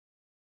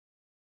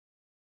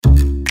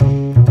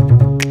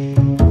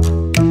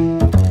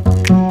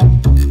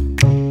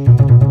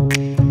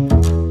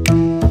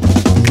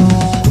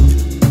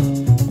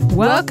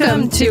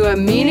Welcome to A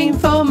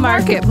Meaningful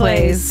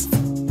Marketplace.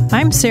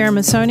 I'm Sarah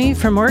Massoni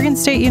from Oregon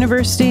State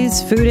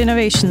University's Food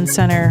Innovation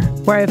Center,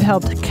 where I've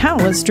helped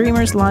countless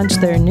dreamers launch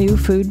their new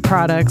food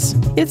products.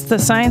 It's the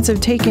science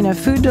of taking a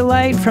food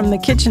delight from the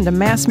kitchen to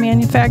mass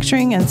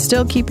manufacturing and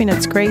still keeping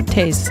its great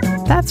taste.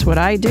 That's what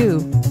I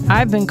do.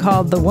 I've been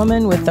called the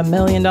woman with the $1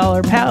 million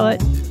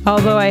palate,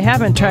 although I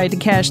haven't tried to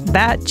cash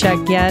that check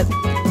yet.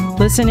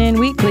 Listen in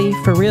weekly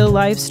for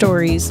real-life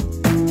stories.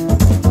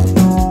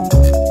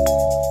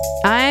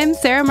 I'm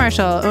Sarah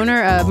Marshall,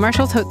 owner of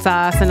Marshall's Hot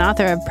Sauce and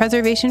author of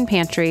Preservation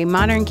Pantry,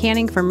 modern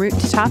canning from root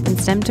to top and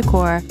stem to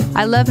core.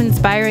 I love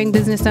inspiring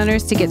business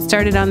owners to get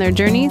started on their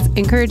journeys,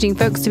 encouraging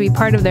folks to be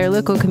part of their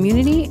local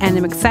community, and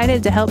I'm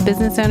excited to help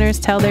business owners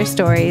tell their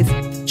stories.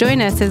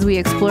 Join us as we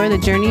explore the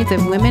journeys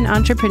of women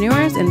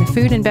entrepreneurs in the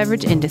food and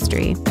beverage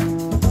industry.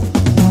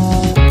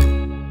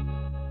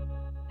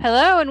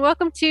 Hello and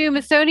welcome to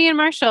Massoni and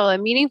Marshall, A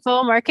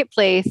Meaningful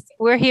Marketplace.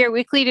 We're here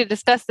weekly to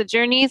discuss the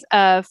journeys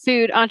of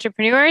food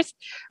entrepreneurs.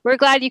 We're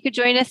glad you could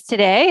join us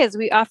today as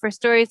we offer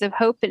stories of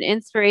hope and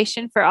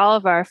inspiration for all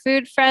of our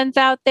food friends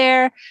out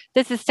there.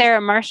 This is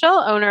Sarah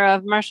Marshall, owner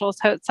of Marshall's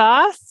Hot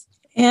Sauce.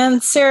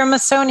 And Sarah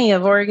Massoni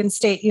of Oregon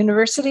State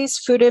University's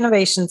Food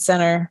Innovation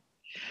Center.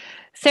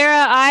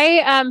 Sarah,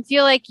 I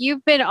feel like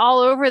you've been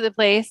all over the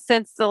place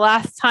since the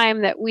last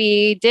time that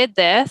we did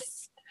this.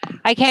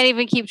 I can't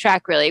even keep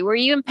track, really. Were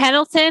you in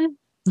Pendleton?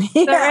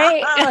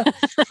 Yeah. Right?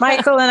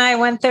 Michael and I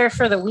went there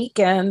for the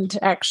weekend.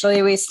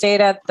 Actually, we stayed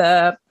at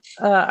the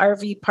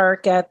RV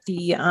park at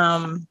the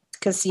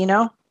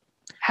casino.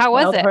 How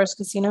was Wild it? Horse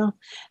Casino.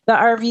 The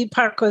RV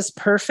park was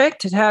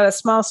perfect. It had a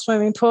small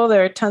swimming pool.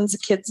 There are tons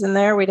of kids in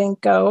there. We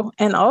didn't go.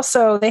 And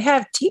also, they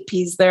have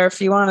teepees there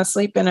if you want to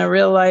sleep in a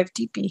real live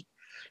teepee.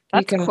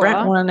 That's you can cool.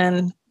 rent one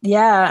and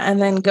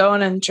then go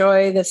and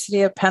enjoy the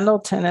city of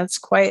Pendleton. It's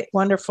quite a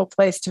wonderful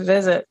place to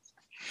visit.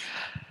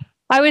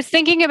 I was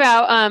thinking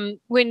about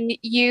when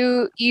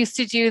you used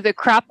to do the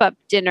crop up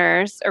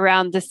dinners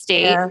around the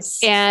state. Yes.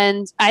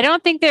 And I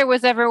don't think there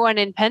was ever one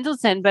in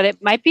Pendleton, but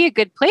it might be a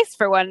good place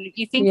for one.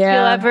 You think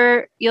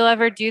you'll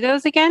ever do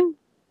those again?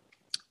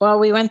 Well,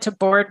 we went to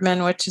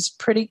Boardman, which is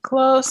pretty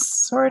close,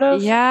 sort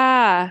of.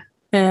 Yeah.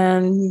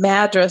 And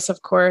Madras,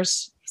 of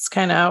course. It's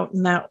kind of out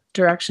in that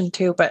direction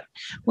too, but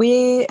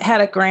we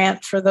had a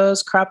grant for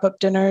those crop up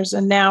dinners,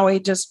 and now we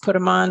just put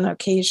them on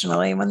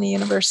occasionally when the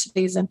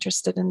university is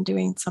interested in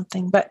doing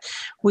something, but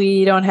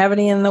we don't have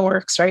any in the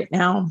works right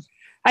now.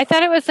 I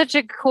thought it was such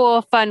a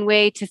cool, fun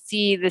way to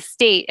see the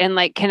state and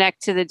like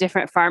connect to the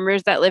different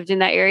farmers that lived in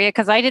that area.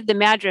 Because I did the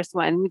Madras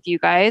one with you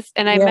guys,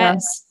 and I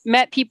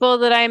met people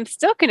that I'm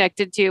still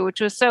connected to, which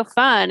was so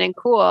fun and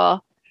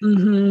cool.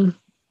 Mm-hmm.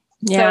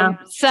 Yeah,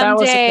 so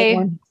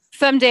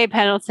someday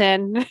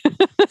Pendleton.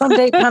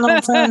 Someday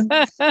Pendleton.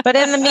 But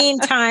in the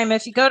meantime,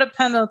 if you go to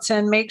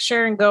Pendleton, make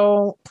sure and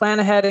plan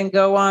ahead and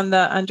go on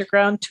the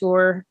underground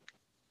tour.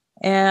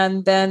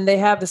 And then they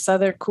have this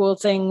other cool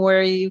thing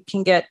where you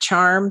can get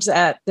charms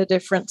at the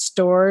different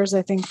stores.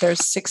 I think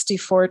there's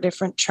 64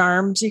 different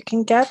charms you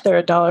can get.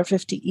 They're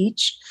 $1.50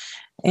 each.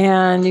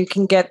 And you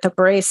can get the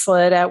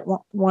bracelet at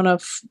one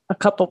of a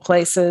couple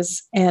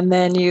places. And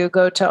then you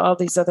go to all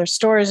these other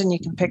stores and you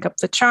can pick up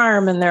the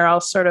charm. And they're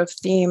all sort of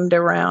themed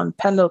around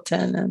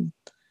Pendleton and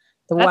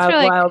the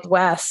Wild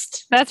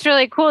West. That's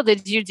really cool.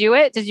 Did you do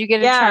it? Did you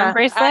get a charm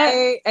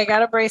bracelet? I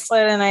got a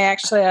bracelet and I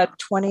actually had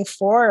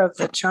 24 of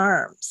the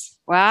charms.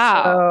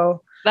 Wow.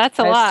 So that's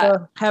a lot. I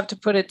still have to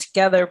put it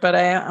together, but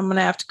I'm going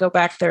to have to go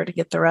back there to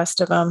get the rest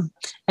of them.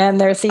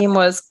 And their theme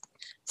was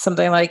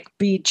something like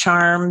 "Be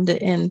Charmed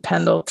in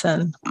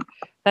Pendleton."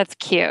 That's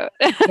cute.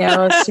 Yeah, it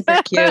was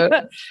super cute.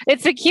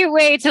 It's a cute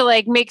way to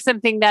like make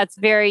something that's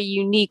very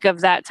unique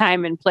of that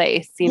time and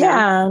place. You know?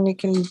 Yeah,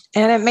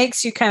 and it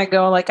makes you kind of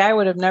go like, I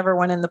would have never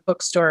went in the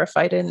bookstore if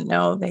I didn't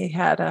know they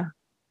had a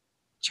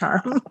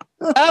charm.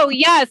 Oh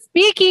yeah.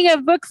 Speaking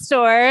of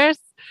bookstores,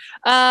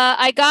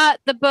 I got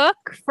the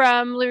book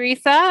from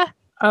Larissa.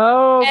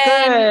 Oh,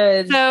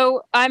 good.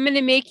 So I'm going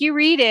to make you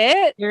read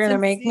it. You're going to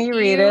make me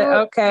read it.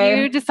 Okay.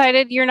 You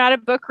decided you're not a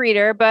book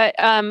reader, but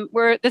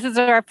this is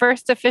our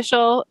first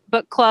official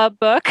book club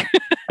book.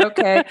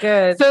 Okay,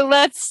 good. So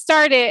let's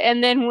start it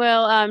and then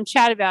we'll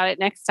chat about it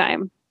next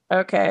time.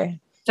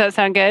 Okay. Does that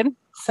sound good?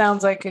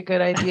 Sounds like a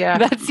good idea.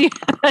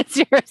 That's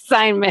your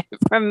assignment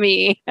from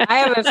me. I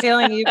have a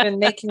feeling you've been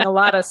making a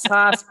lot of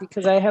sauce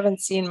because I haven't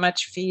seen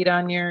much feed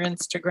on your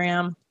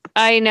Instagram.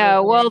 I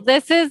know. Well,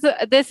 this is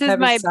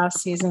my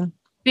sauce season.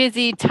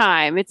 Busy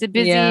time. It's a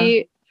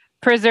busy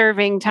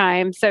preserving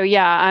time. So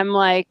yeah,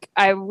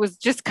 I was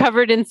just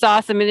covered in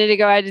sauce a minute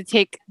ago. I had to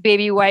take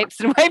baby wipes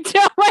and wipe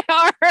down my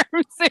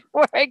arms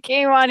before I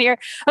came on here.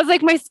 I was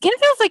like, my skin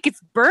feels like it's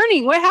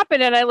burning. What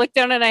happened? And I looked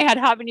down and I had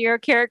habanero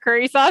carrot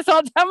curry sauce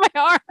all down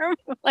my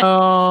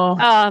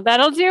arm.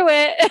 That'll do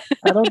it.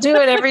 That'll do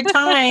it every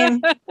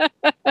time.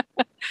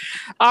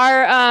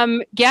 Our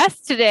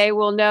guest today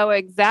will know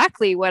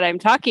exactly what I'm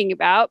talking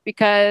about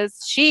because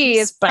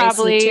she's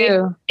probably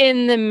too.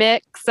 in the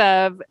mix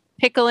of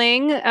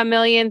pickling a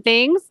million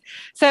things.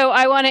 So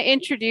I want to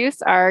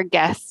introduce our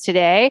guests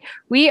today.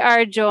 We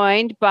are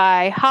joined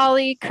by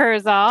Holly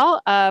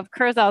Kurzall of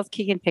Kurzall's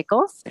Kickin'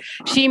 Pickles.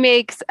 She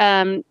makes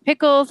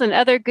pickles and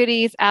other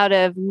goodies out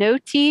of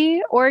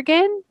Noti,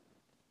 Oregon.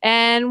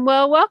 And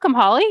well, welcome,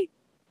 Holly.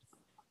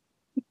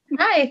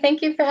 Hi,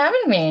 thank you for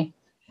having me.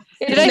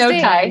 Did I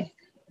say tie?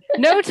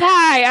 No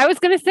tie. I was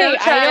going to say, No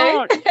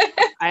tie.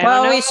 I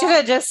don't know. We should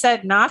have just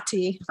said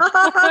naughty.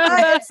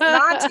 It's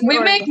naughty. We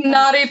make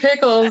naughty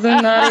pickles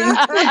and naughty.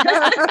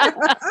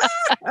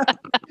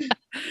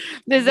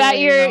 Is that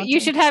you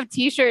should have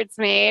t-shirts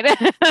made.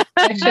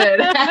 I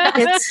should.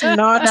 It's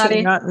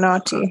naughty, not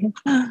naughty.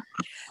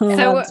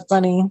 So that's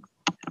funny.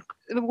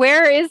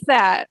 Where is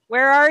that?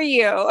 Where are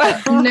you?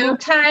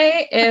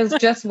 Noti is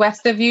just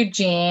west of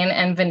Eugene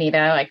and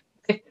Veneta, like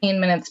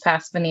 15 minutes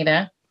past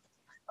Veneta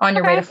on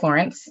your way to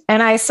Florence.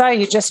 And I saw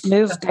you just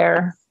moved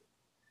there,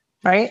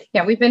 right?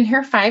 Yeah, we've been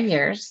here 5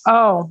 years.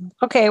 Oh,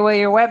 okay. Well,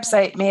 your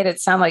website made it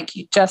sound like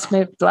you just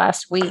moved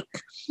last week.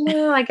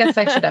 Well, I guess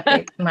I should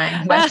update my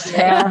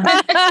website.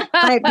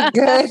 Might be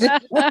good.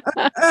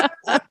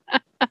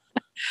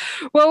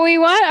 Well, we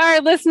want our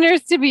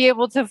listeners to be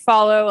able to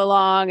follow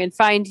along and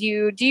find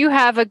you. Do you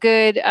have a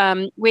good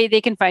way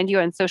they can find you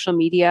on social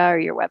media or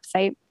your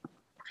website?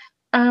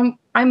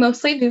 I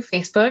mostly do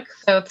Facebook,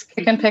 so it's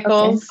Kickin'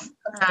 Pickles.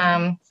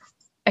 Okay.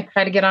 I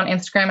try to get on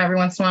Instagram every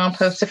once in a while and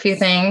post a few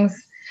things.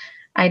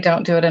 I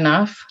don't do it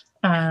enough.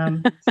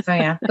 So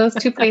yeah, those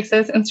two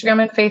places,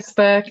 Instagram and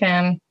Facebook.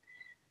 And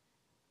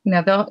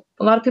a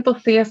lot of people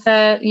see us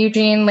at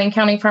Eugene, Lane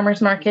County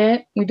Farmers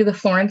Market. We do the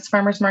Florence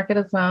Farmers Market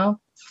as well.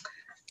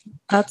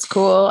 That's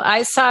cool.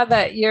 I saw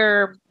that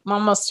you're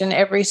almost in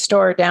every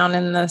store down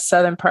in the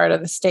southern part of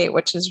the state,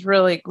 which is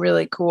really,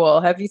 really cool.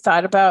 Have you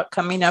thought about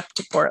coming up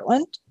to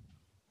Portland?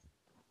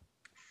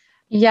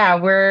 Yeah,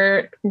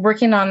 we're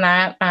working on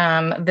that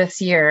this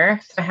year.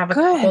 So I have a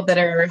couple that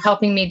are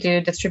helping me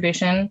do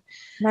distribution.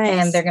 Nice.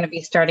 And they're going to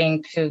be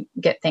starting to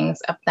get things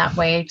up that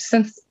way.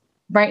 Since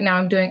right now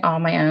I'm doing all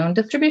my own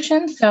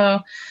distribution. So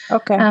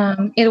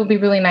it'll be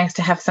really nice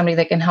to have somebody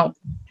that can help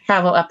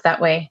travel up that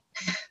way.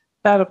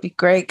 That'll be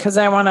great because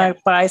I want to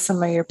buy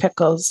some of your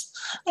pickles.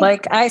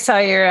 Like I saw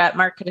you're at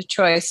Market of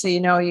Choice, so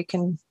you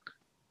can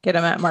get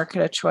them at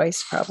Market of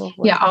Choice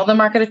probably. Yeah, all the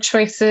Market of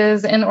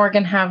Choices in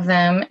Oregon have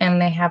them,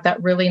 and they have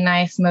that really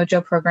nice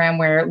Mojo program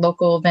where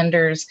local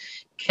vendors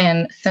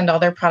can send all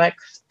their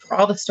products for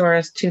all the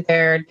stores to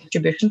their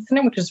distribution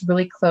center, which is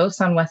really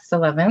close on West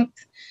 11th.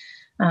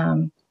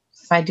 So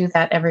I do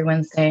that every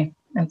Wednesday.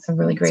 And it's a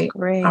really great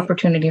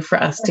opportunity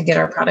for us to get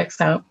our products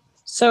out.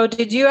 So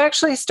did you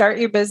actually start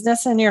your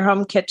business in your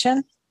home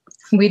kitchen?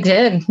 We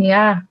did,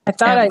 yeah. I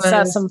thought I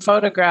saw some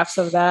photographs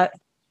of that.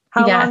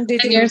 How long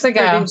did 10 years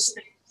ago.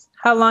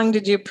 How long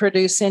did you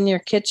produce in your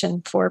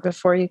kitchen for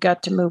before you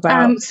got to move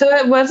out? So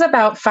it was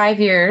about 5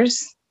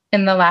 years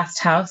in the last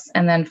house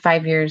and then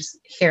 5 years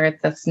here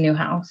at this new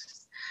house.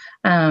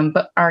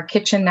 But our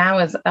kitchen now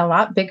is a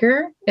lot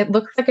bigger. It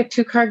looks like a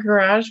 2-car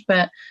garage,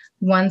 but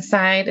one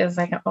side is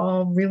like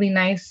all really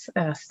nice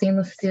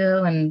stainless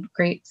steel and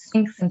great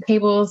sinks and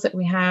tables that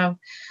we have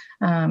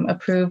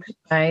approved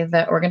by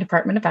the Oregon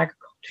Department of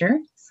Agriculture.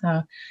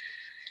 So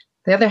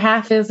the other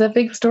half is a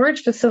big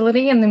storage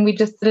facility. And then we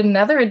just did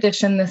another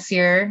addition this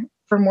year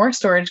for more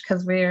storage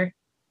because we're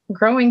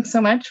growing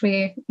so much.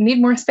 We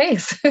need more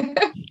space.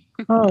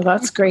 Oh,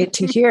 that's great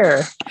to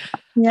hear.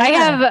 Yeah. I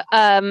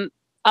have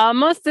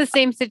almost the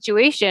same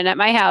situation at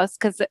my house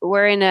because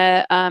we're in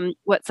a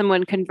what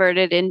someone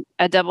converted in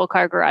a double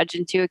car garage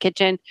into a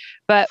kitchen.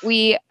 But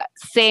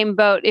same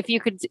boat.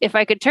 If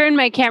I could turn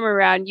my camera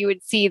around, you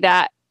would see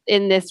that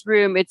in this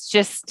room, it's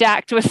just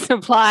stacked with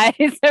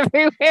supplies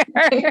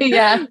everywhere.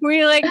 Yeah,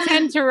 we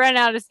tend to run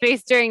out of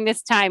space during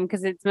this time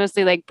because it's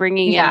mostly like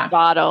bringing in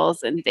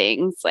bottles and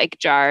things like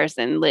jars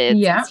and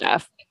lids and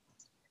stuff.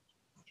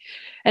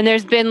 And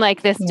there's been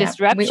this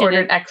disruption. We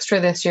ordered extra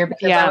this year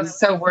because I was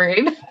so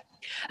worried.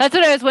 That's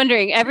what I was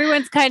wondering.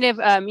 Everyone's kind of,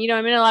 I'm in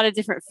a lot of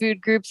different food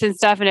groups and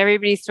stuff, and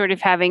everybody's sort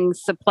of having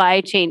supply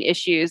chain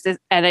issues.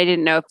 And I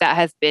didn't know if that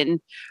has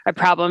been a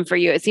problem for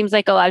you. It seems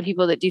like a lot of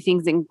people that do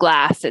things in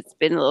glass, it's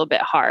been a little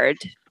bit hard.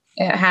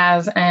 It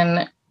has.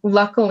 And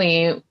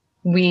luckily,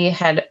 we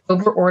had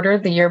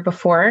over-ordered the year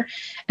before.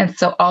 And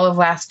so all of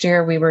last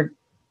year, we were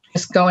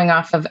just going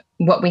off of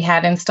what we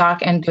had in stock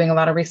and doing a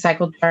lot of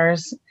recycled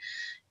jars.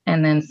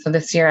 And then so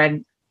this year,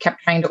 I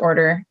kept trying to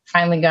order,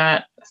 finally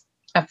got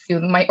a few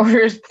of my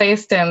orders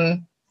placed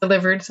and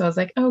delivered. So I was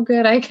like, oh,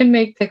 good. I can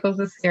make pickles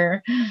this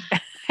year.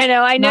 I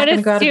know. I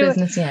noticed go out too of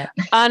business yet.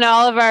 On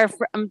all of our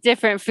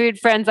different food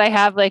friends I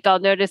have, I'll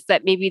notice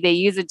that maybe they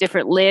use a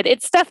different lid.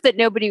 It's stuff that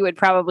nobody would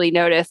probably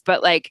notice,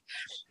 but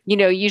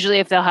usually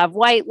if they'll have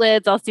white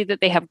lids, I'll see that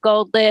they have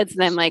gold lids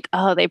and I'm like,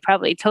 oh, they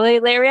probably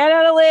totally ran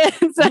out of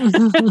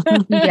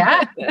lids.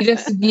 Yeah.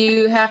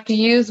 You have to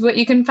use what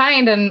you can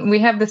find. And we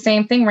have the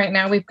same thing right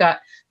now. We've got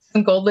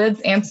some gold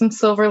lids and some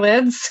silver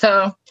lids.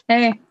 So,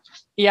 hey.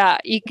 Yeah,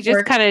 you can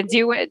just kind of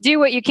do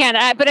what you can.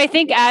 But I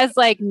think as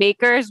like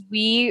makers,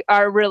 we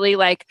are really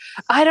like,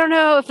 I don't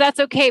know if that's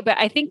okay, but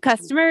I think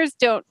customers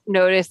don't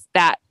notice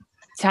that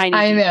tiny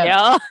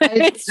detail.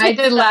 I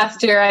did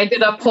last year. I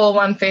did a poll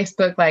on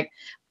Facebook, like,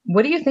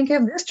 what do you think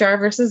of this jar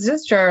versus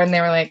this jar? And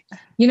they were like,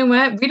 you know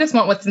what? We just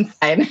want what's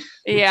inside.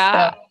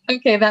 Yeah. So,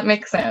 okay, that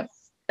makes sense.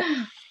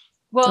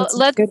 Well,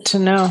 that's good to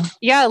know.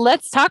 Yeah,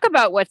 let's talk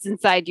about what's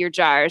inside your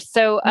jars.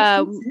 So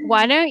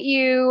why don't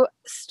you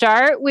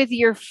start with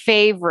your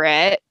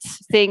favorite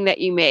thing that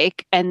you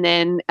make and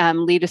then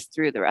lead us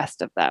through the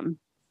rest of them.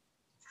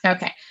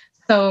 Okay.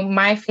 So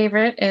my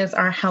favorite is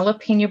our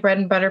jalapeno bread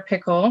and butter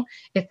pickle.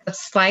 It's a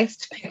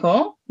sliced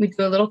pickle. We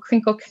do a little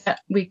crinkle cut.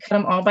 We cut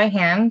them all by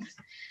hand.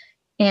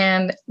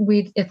 And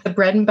it's a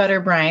bread and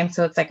butter brine.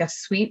 So it's like a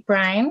sweet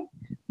brine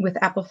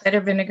with apple cider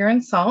vinegar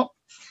and salt.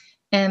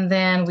 And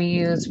then we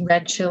use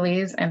red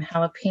chilies and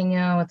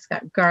jalapeno. It's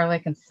got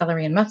garlic and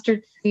celery and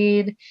mustard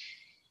seed.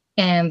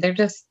 And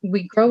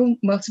we grow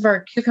most of our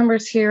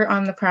cucumbers here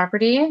on the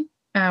property.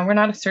 We're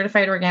not a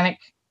certified organic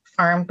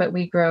farm, but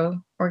we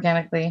grow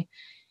organically.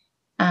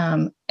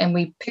 And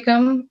we pick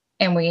them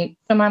and we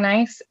put them on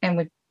ice and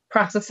we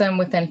process them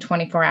within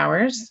 24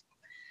 hours.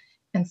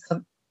 And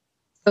so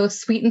those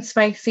sweet and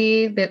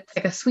spicy, that's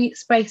like a sweet,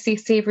 spicy,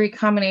 savory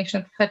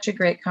combination. Such a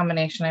great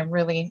combination.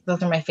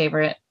 Those are my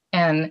favorite.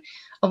 And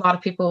a lot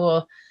of people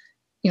will,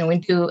 when we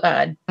do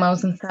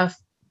demos and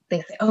stuff,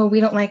 they say, oh,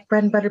 we don't like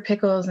bread and butter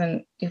pickles.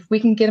 And if we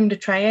can get them to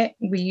try it,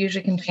 we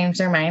usually can change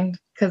their mind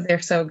because they're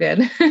so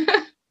good.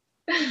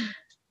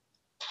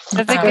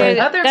 That's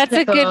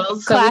a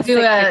good classic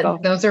pickle.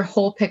 Those are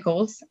whole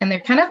pickles, and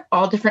they're kind of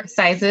all different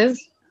sizes.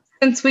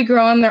 Since we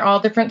grow them, they're all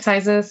different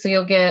sizes. So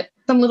you'll get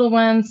some little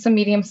ones, some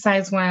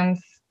medium-sized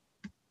ones,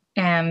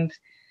 and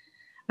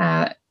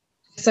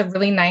it's a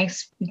really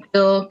nice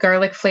dill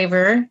garlic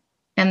flavor.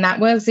 And that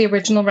was the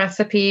original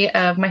recipe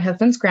of my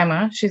husband's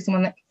grandma. She's the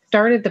one that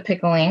started the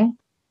pickling.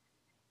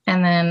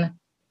 And then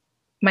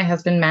my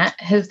husband, Matt,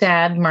 his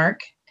dad, Mark,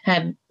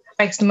 had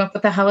spiced him up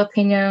with a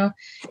jalapeno.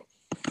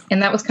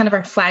 And that was kind of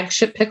our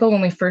flagship pickle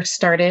when we first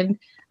started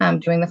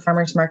doing the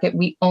farmer's market.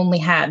 We only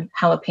had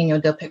jalapeno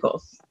dill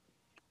pickles.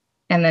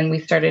 And then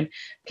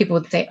people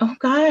would say, oh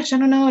gosh, I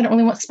don't know. I don't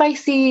really want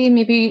spicy.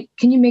 Maybe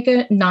can you make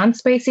a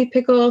non-spicy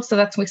pickle? So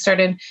that's when we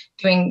started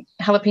doing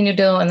jalapeno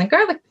dill and then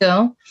garlic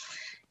dill.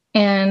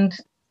 And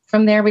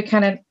from there, we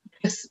kind of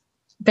just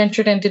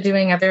ventured into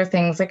doing other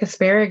things like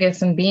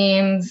asparagus and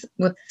beans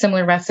with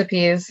similar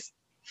recipes.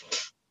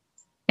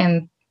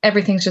 And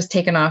everything's just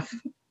taken off.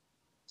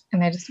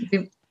 And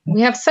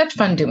we have such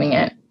fun doing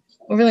it.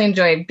 We really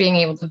enjoy being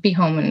able to be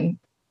home and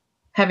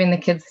having the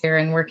kids here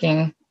and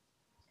working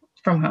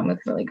from home.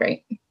 It's really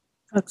great.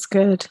 That's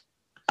good.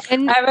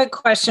 And I have a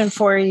question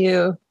for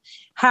you.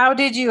 How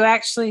did you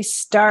actually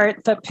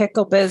start the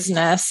pickle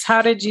business?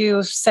 How did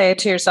you say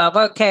to yourself,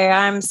 okay,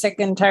 I'm sick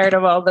and tired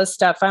of all this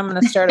stuff. I'm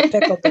going to start a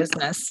pickle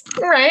business.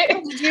 Right. How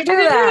did you do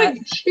that?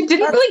 It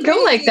didn't really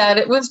go like that.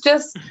 It was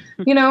just,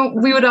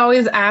 we would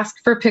always ask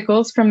for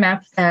pickles from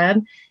Matt's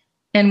dad.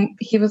 And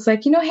he was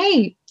like,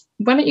 hey,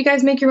 why don't you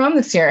guys make your own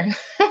this year?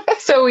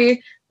 So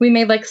we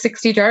made like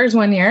 60 jars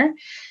one year.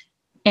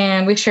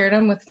 And we shared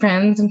them with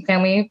friends and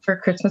family for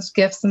Christmas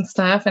gifts and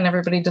stuff. And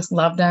everybody just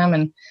loved them.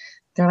 And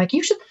they're like,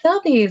 you should sell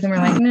these. And we're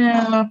like,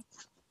 no,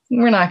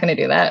 we're not going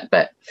to do that.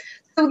 But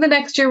so the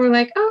next year we're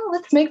like, oh,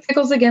 let's make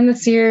pickles again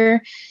this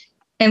year.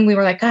 And we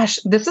were like, gosh,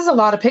 this is a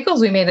lot of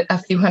pickles. We made a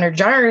few hundred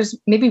jars.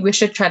 Maybe we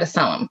should try to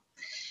sell them.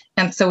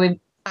 And so we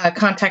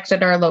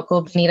contacted our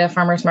local Bonita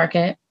farmers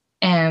market,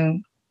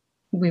 and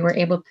we were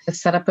able to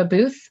set up a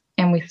booth,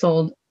 and we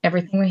sold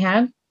everything we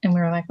had. And we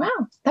were like,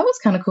 wow, that was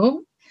kind of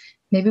cool.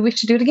 Maybe we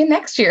should do it again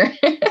next year.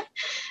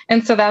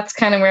 And so that's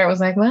kind of where it was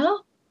like,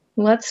 well,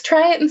 let's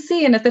try it and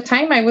see. And at the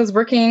time I was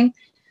working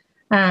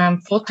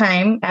full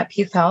time at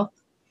Peace Health.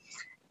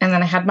 And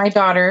then I had my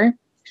daughter.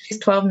 She's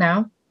 12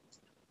 now.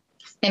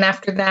 And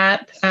after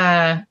that,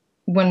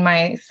 when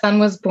my son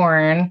was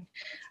born,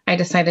 I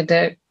decided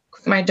to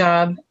quit my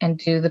job and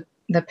do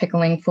the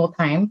pickling full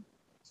time.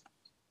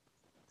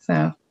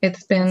 So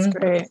it's been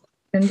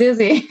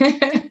busy.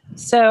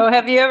 So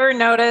have you ever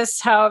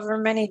noticed however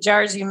many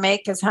jars you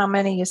make is how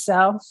many you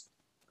sell?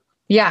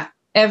 Yeah,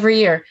 every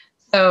year.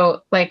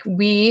 So like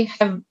we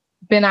have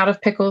been out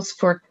of pickles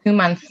for 2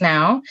 months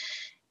now,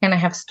 and I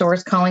have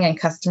stores calling and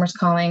customers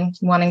calling,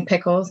 wanting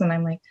pickles. And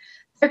I'm like,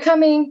 they're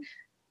coming.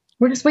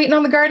 We're just waiting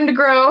on the garden to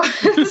grow.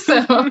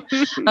 So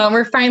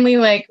we're finally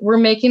we're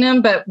making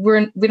them, but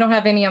we don't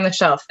have any on the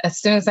shelf. As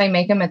soon as I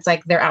make them, it's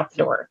like they're out the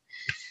door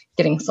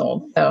getting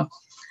sold. So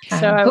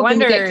I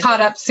wonder, we get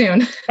caught up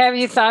soon. Have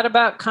you thought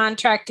about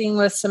contracting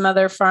with some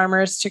other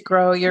farmers to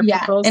grow your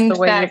pickles the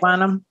way you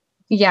want them?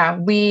 Yeah,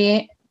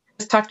 we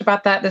just talked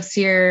about that this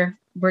year.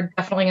 We're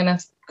definitely going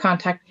to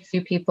contact a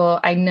few people.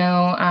 I know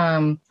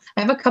I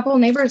have a couple of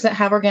neighbors that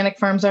have organic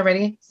farms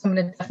already. So I'm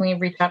going to definitely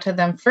reach out to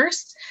them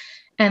first.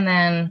 And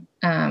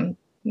then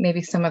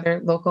maybe some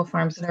other local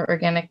farms that are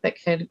organic that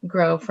could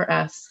grow for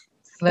us.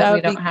 So that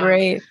we don't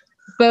have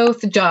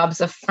both jobs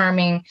of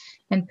farming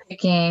and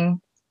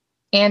picking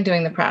and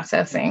doing the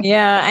processing.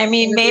 Yeah, I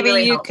mean, maybe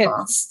really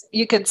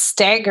you could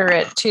stagger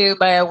it too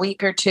by a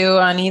week or two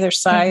on either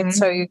side,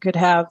 so you could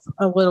have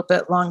a little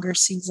bit longer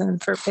season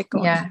for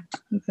pickling. Yeah,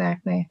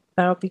 exactly.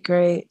 That would be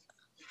great.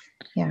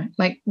 Yeah,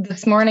 like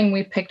this morning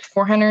we picked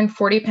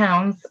 440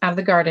 pounds out of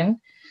the garden.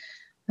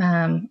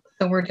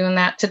 So we're doing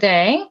that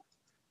today.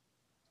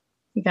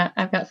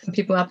 I've got some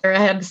people out there. I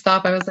had to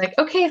stop. I was like,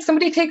 okay,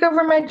 somebody take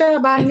over my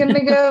job. I'm going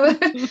to go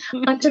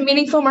onto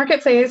Meaningful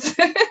Marketplace.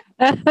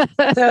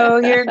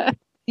 So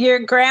your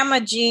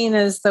grandma Jean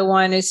is the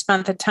one who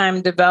spent the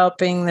time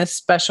developing this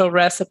special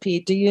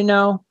recipe. Do you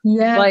know,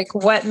 like,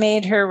 what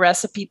made her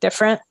recipe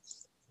different?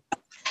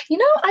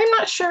 I'm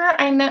not sure.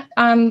 I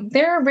know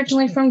they're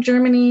originally from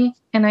Germany,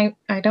 and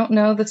I don't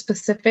know the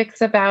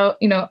specifics about,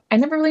 I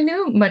never really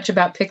knew much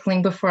about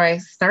pickling before I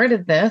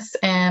started this.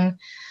 And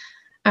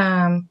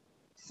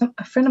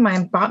a friend of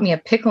mine bought me a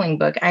pickling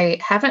book. I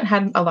haven't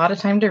had a lot of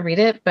time to read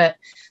it, but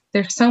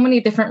there's so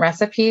many different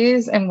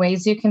recipes and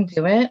ways you can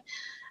do it.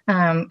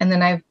 And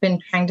then I've been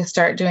trying to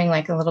start doing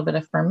like a little bit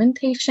of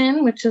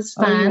fermentation, which is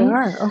fun. Oh, you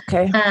are?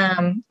 Okay.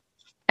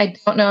 I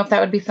don't know if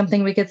that would be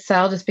something we could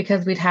sell just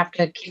because we'd have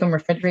to keep them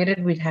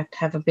refrigerated. We'd have to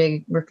have a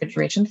big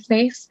refrigeration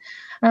space.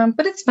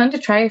 But it's fun to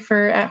try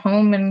for at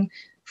home and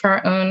for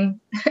our own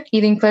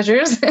eating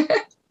pleasures.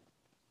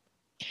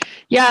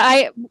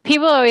 Yeah,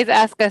 people always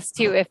ask us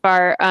too if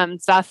our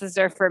sauces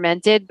are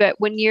fermented,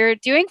 but when you're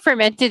doing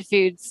fermented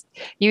foods,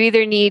 you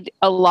either need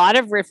a lot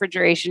of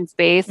refrigeration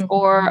space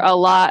or a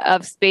lot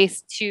of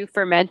space to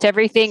ferment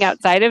everything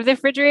outside of the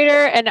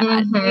refrigerator. And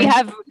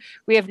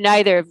we have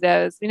neither of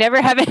those. We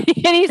never have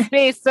any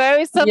space. So I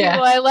always tell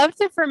people I love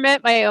to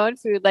ferment my own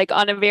food, like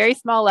on a very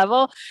small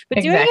level,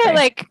 but doing it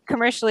like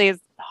commercially is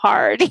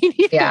hard. You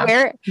need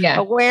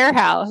a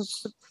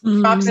warehouse.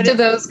 Props to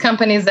those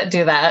companies that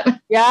do that.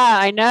 Yeah,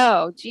 I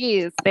know.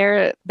 Geez,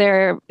 they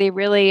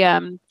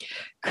really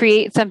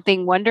create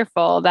something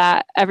wonderful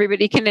that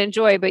everybody can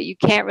enjoy, but you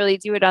can't really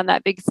do it on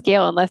that big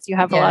scale unless you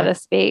have a lot of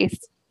space.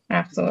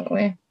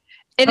 Absolutely.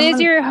 And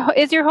is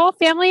your whole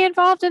family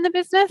involved in the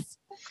business?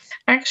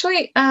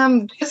 Actually,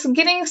 just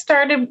getting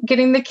started,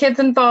 getting the kids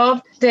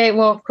involved today.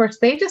 Well, of course,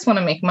 they just want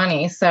to make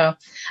money. So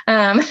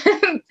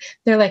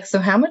they're like, so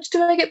how much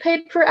do I get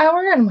paid per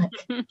hour? And I'm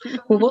like,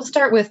 well, we'll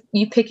start with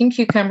you picking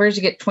cucumbers.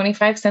 You get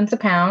 25 cents a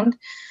pound.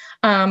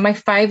 My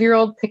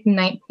 5-year-old picked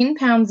 19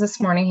 pounds this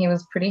morning. He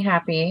was pretty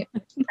happy,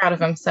 proud of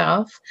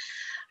himself.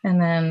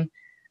 And then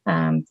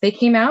they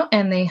came out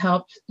and they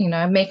helped,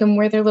 make them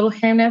wear their little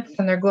hairnets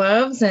and their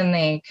gloves. And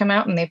they come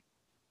out and they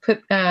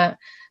put...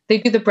 they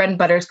do the bread and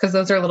butters because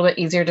those are a little bit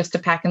easier just to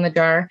pack in the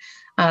jar.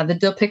 The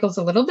dill pickle's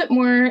a little bit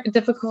more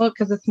difficult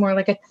because it's more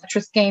like a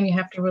Tetris game. You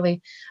have to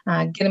really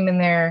get them in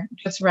there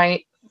just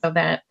right so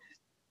that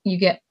you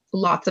get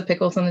lots of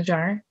pickles in the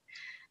jar.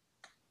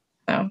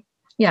 So,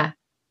 yeah.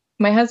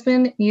 My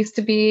husband used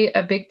to be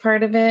a big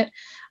part of it,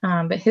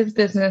 but his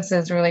business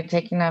is really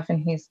taking off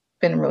and he's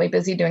been really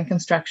busy doing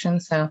construction.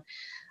 So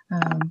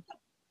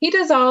he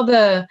does all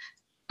the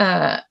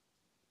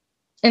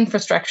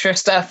infrastructure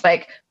stuff,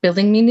 like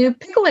building me new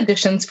pickle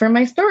additions for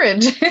my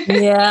storage.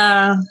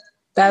 Yeah,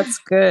 that's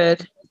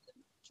good.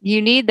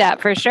 You need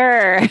that for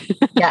sure.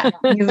 Yeah,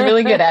 he's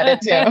really good at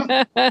it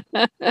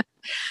too.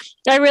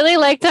 I really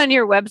liked on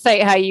your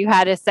website how you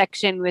had a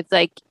section with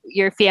like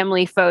your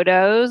family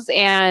photos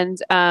and,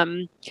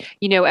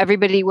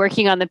 everybody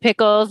working on the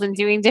pickles and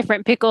doing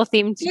different pickle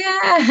themed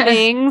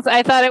things.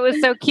 I thought it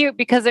was so cute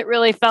because it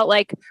really felt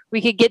like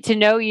we could get to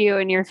know you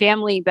and your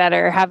family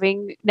better,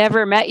 having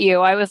never met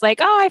you. I was like,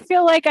 oh, I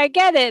feel like I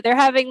get it. They're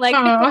having like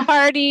pickle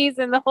parties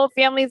and the whole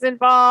family's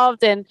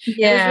involved and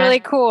it was really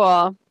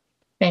cool.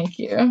 Thank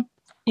you.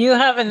 You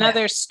have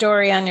another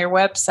story on your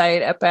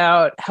website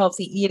about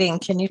healthy eating.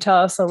 Can you tell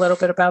us a little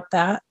bit about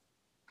that?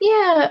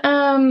 Yeah.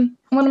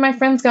 One of my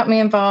friends got me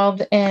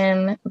involved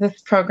in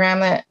this program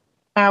that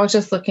I was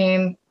just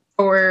looking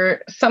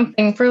for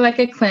something for like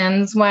a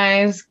cleanse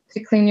wise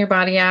to clean your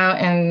body out.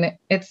 And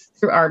it's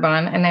through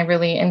Arbonne. And I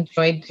really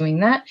enjoyed doing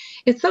that.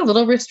 It's a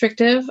little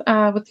restrictive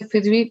with the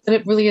foods we eat, but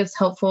it really is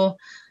helpful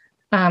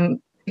to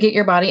get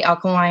your body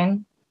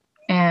alkaline.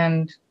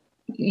 And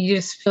you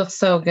just feel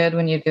so good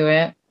when you do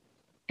it.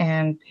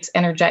 And it's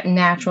energetic,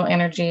 natural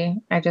energy.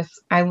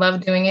 I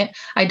love doing it.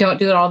 I don't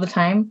do it all the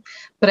time,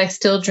 but I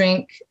still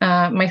drink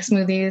my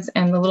smoothies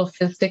and the little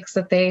fizz sticks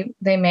that they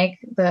make,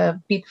 the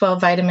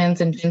B12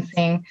 vitamins and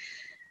ginseng.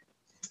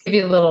 Just give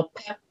you a little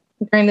pep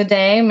during the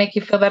day, make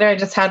you feel better. I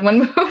just had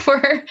one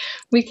before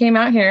we came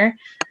out here.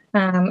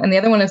 And the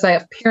other one is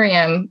like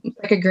Purium,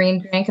 like a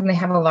green drink, and they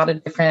have a lot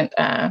of different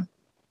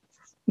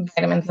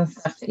vitamins and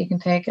stuff that you can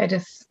take. I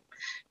just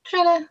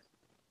try to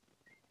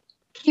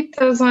keep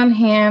those on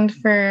hand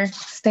for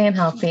staying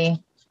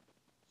healthy.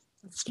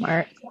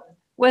 Smart.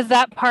 Was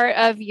that part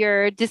of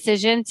your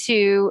decision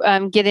to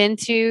get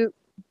into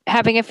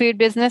having a food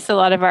business? A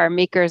lot of our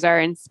makers are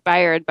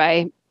inspired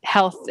by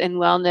health and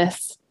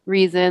wellness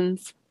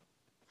reasons.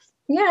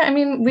 Yeah, I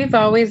mean, we've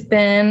always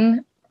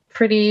been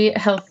pretty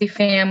healthy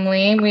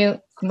family. We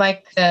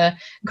like to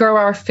grow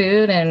our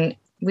food and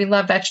we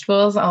love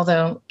vegetables,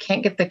 although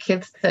can't get the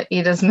kids to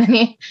eat as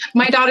many.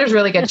 My daughter's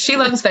really good. She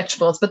loves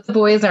vegetables, but the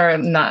boys are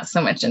not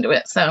so much into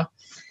it. So,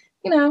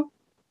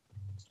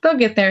 they'll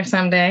get there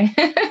someday.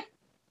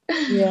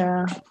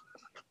 Yeah.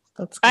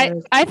 That's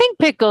good. I think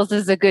pickles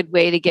is a good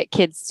way to get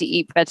kids to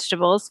eat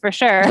vegetables for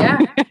sure.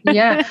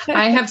 Yeah.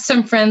 I have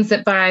some friends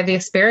that buy the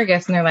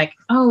asparagus and they're like,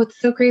 oh, it's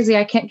so crazy.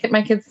 I can't get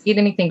my kids to eat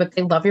anything, but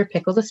they love your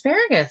pickled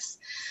asparagus.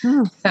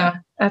 So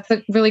that's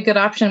a really good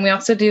option. We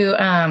also do,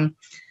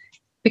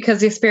 because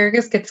the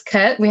asparagus gets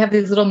cut, we have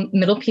these little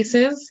middle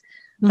pieces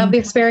of the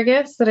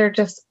asparagus that are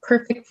just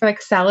perfect for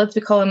like salads.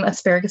 We call them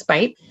asparagus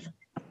bites.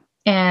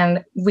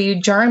 And we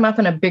jar them up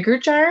in a bigger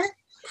jar.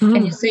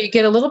 And so you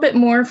get a little bit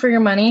more for your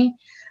money.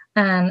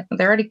 And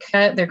they're already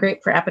cut. They're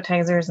great for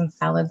appetizers and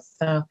salads.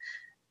 So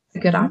it's a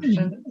good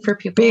option for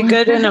people. Be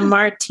good in a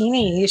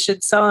martini. You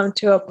should sell them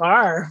to a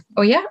bar.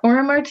 Oh, yeah. Or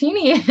a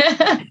martini.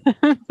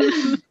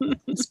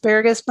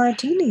 Asparagus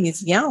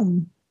martinis.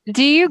 Yum.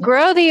 Do you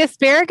grow the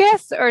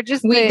asparagus or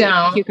just We the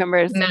don't.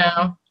 cucumbers?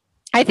 No.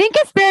 I think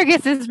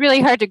asparagus is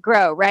really hard to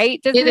grow, right?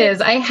 It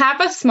is. I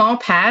have a small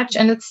patch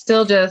and it's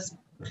still just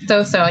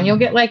so. And you'll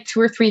get like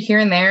 2 or 3 here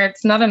and there.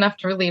 It's not enough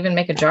to really even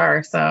make a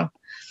jar. So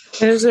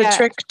there's a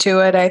trick to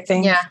it, I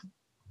think. Yeah.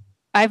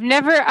 I've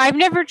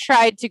never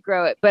tried to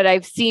grow it, but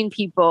I've seen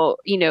people,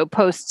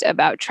 post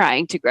about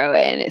trying to grow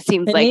it, and it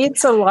seems It like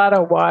needs a lot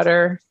of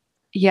water.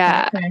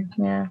 Yeah. Okay.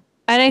 Yeah.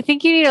 And I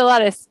think you need a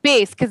lot of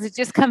space because it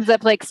just comes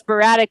up like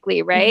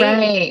sporadically, right?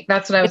 Right.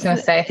 That's what I was going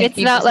to say. I think It's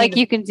not like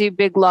you can do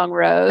big long a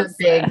rows.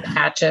 big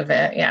patch of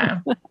it.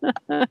 Yeah.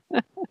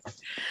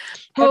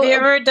 Have you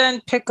ever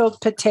done pickled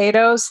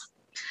potatoes?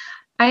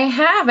 I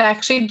have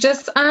actually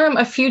just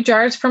a few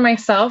jars for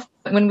myself.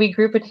 When we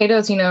grew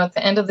potatoes, at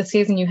the end of the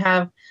season, you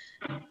have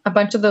a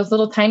bunch of those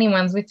little tiny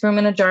ones. We threw them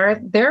in a jar.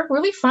 They're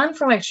really fun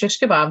for like shish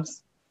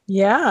kebabs.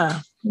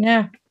 Yeah.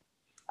 Yeah.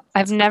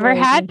 I've never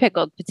had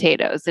pickled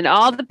potatoes, and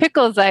all the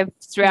pickles I've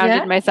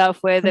surrounded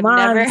myself with, I've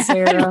never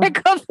had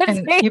pickled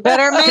potatoes. You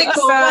better make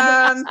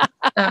some.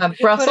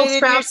 Brussels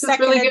sprouts is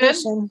really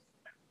good.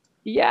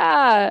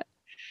 Yeah.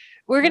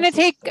 We're going to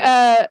take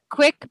a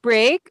quick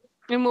break,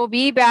 and we'll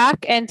be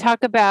back and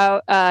talk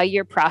about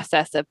your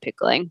process of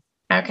pickling.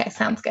 Okay,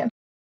 sounds good.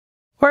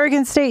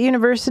 Oregon State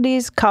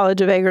University's College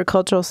of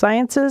Agricultural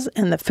Sciences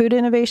and the Food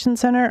Innovation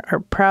Center are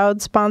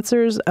proud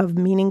sponsors of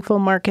Meaningful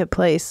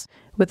Marketplace.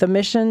 With a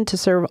mission to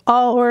serve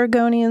all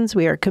Oregonians,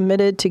 we are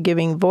committed to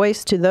giving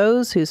voice to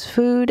those whose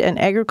food and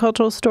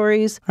agricultural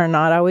stories are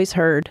not always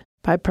heard.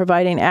 By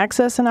providing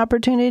access and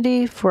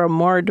opportunity for a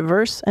more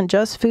diverse and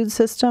just food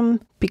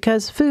system,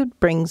 because food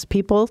brings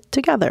people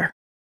together.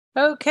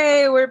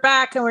 Okay, we're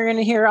back and we're going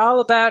to hear all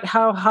about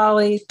how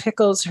Holly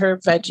pickles her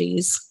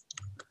veggies.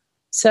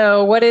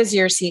 So what is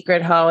your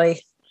secret,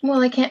 Holly?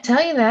 Well, I can't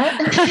tell you that.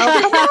 I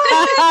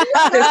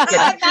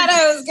thought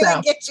I was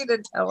going to get you to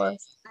tell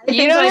us.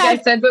 I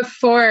said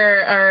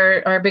before,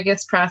 our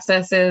biggest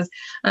process is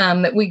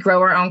that we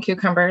grow our own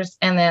cucumbers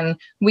and then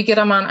we get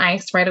them on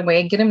ice right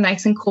away, get them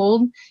nice and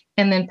cold,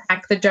 and then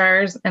pack the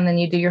jars. And then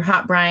you do your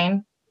hot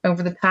brine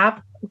over the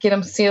top, get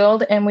them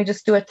sealed, and we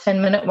just do a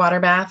 10-minute water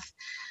bath.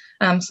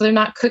 So they're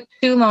not cooked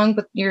too long,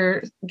 but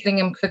you're getting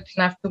them cooked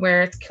enough to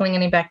where it's killing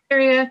any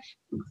bacteria,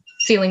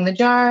 sealing the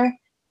jar,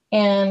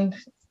 and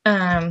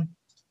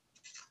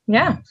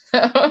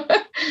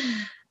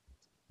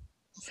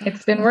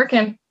it's been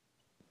working.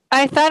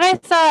 I thought I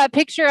saw a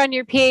picture on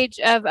your page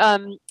of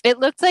it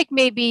looks like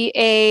maybe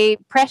a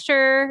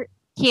pressure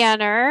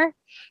canner,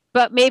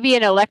 but maybe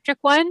an electric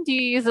one. Do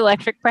you use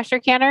electric pressure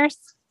canners?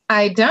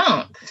 I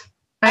don't.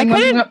 I'm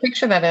wondering what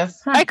picture that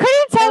is. I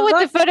couldn't tell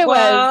what the photo was.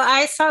 Well,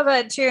 I saw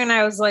that too, and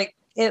I was like,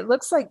 it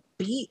looks like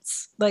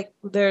beets. Like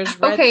there's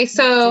red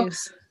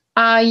juice.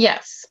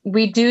 Yes,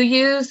 we do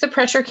use the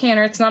pressure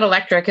canner. It's not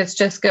electric. It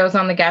just goes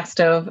on the gas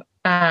stove.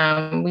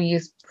 We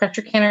use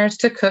pressure canners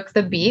to cook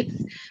the beets.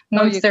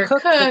 Once they're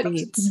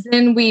cooked,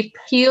 then we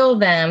peel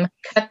them,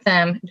 cut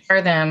them,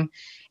 jar them,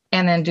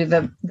 and then do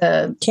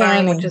the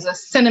brine, which is a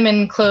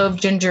cinnamon, clove,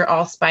 ginger,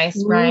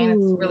 allspice brine.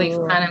 It's really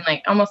fun and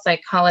like almost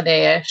like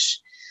holiday-ish.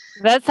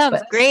 That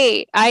sounds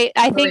great.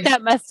 I think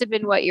that must have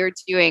been what you were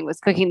doing, was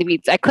cooking the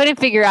beets. I couldn't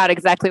figure out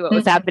exactly what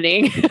was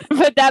happening,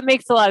 but that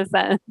makes a lot of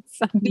sense.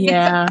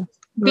 Yeah.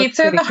 Beets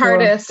are the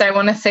hardest. I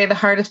want to say the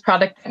hardest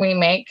product that we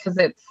make because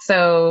it's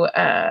so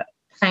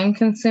time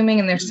consuming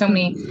and there's so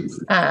many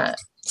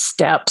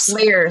steps,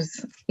 layers.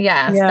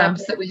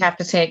 Steps that we have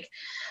to take.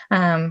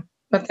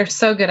 But they're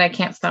so good. I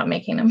can't stop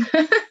making them.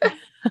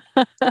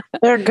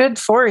 They're good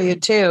for you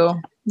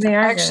too. They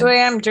are.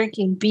 Actually, I'm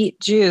drinking beet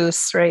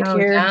juice right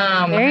here.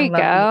 There you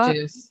go.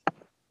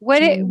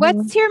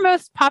 What's your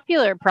most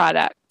popular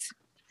product?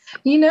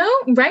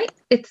 Right?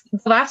 It's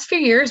the last few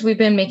years we've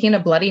been making a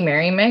Bloody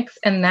Mary mix,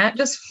 and that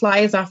just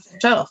flies off the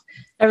shelf.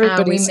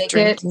 Everybody's we make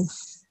drinking.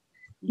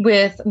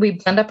 We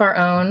blend up our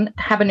own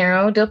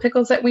habanero dill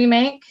pickles that we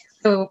make.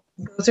 So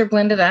those are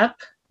blended up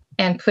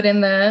and put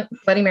in the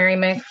Bloody Mary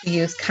mix. We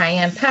use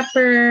cayenne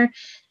pepper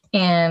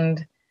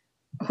and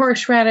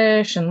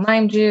horseradish and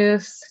lime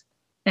juice.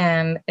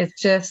 And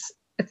it's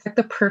like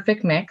the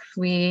perfect mix.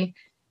 We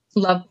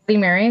love Bloody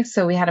Mary.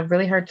 So we had a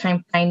really hard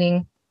time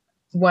finding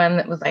one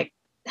that was like,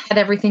 had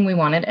everything we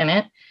wanted in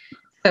it.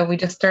 So we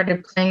just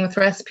started playing with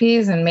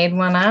recipes and made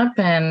one up,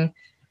 and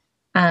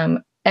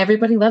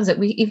everybody loves it.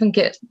 We even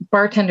get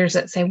bartenders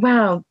that say,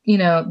 wow,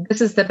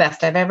 this is the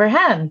best I've ever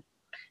had.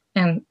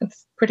 And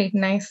it's pretty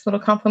nice little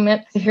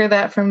compliment to hear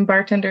that from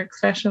bartender,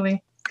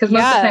 especially because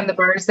most of the time the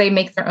bars, they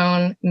make their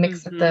own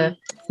mix of the.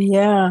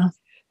 Yeah.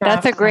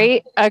 That's a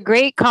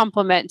great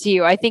compliment to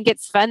you. I think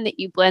it's fun that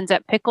you blend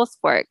up pickles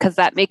for it because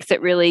that makes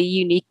it really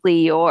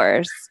uniquely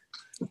yours.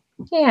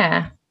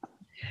 Yeah.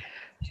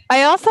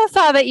 I also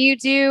saw that you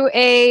do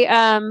a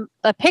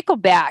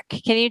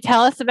pickleback. Can you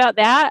tell us about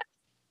that?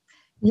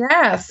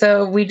 Yeah.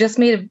 So we just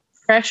made a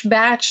fresh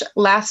batch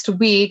last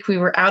week. We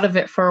were out of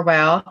it for a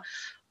while.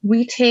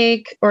 We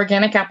take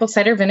organic apple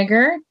cider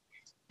vinegar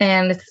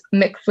and it's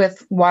mixed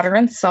with water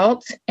and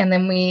salt. And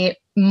then we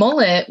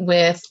mull it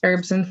with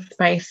herbs and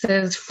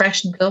spices,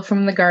 fresh dill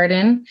from the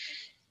garden.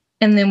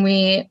 And then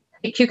we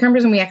take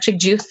cucumbers and we actually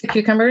juice the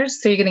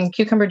cucumbers. So you're getting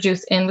cucumber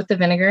juice in with the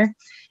vinegar.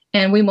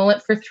 And we mull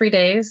it for 3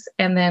 days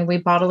and then we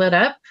bottle it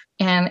up.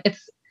 And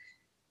it's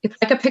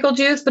like a pickle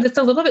juice, but it's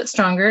a little bit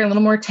stronger, a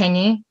little more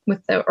tangy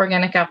with the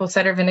organic apple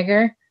cider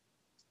vinegar.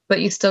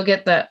 But you still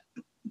get the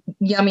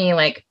yummy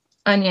like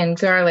onion,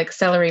 garlic,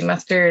 celery,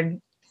 mustard,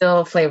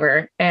 dill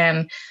flavor.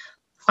 And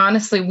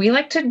honestly, we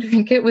like to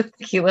drink it with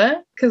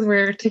tequila because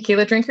we're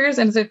tequila drinkers,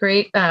 and it's a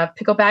great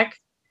pickleback.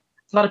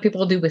 A lot of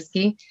people do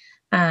whiskey,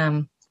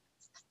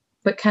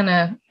 but kind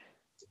of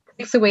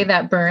takes away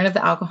that burn of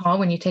the alcohol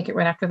when you take it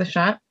right after the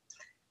shot.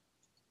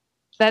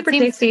 Super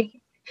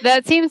tasty.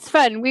 That seems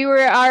fun.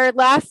 Our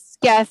last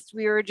guest,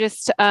 we were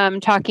just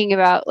talking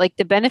about like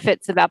the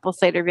benefits of apple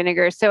cider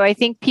vinegar. So I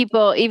think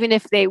people, even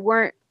if they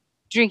weren't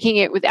drinking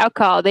it with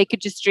alcohol, they could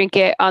just drink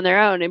it on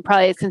their own. And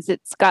probably since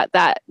it's got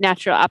that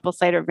natural apple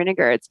cider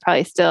vinegar, it's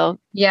probably still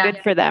good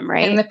for them,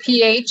 right? And the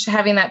pH,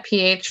 having that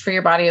pH for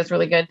your body is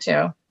really good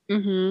too.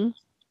 Mm-hmm.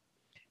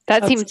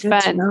 That seems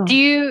fun. Do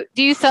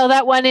you sell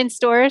that one in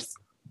stores?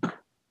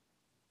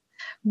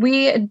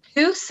 We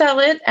do sell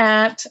it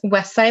at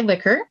Westside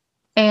Liquor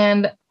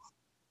and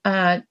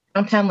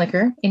Downtown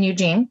Liquor in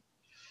Eugene.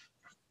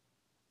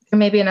 There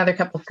may be another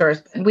couple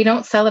stores, but we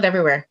don't sell it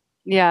everywhere.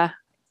 Yeah.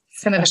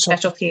 It's kind of a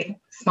specialty,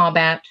 small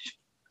batch.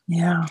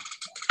 Yeah.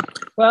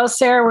 Well,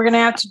 Sarah, we're going to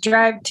have to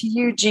drive to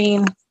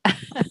Eugene.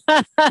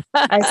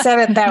 I said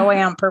it that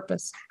way on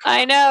purpose.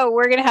 I know.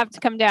 We're going to have to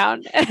come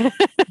down.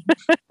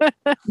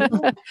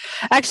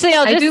 Actually,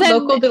 I do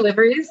local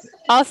deliveries.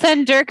 I'll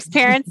send Dirk's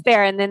parents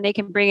there and then they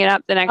can bring it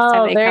up the next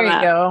time they come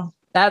up. There you go.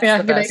 That's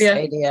the best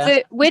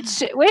idea.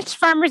 So which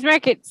farmers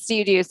markets do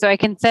you do so I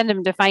can send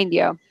them to find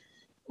you?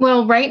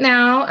 Well, right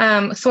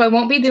now, so I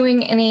won't be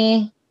doing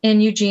any in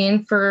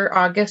Eugene for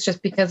August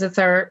just because it's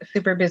our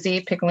super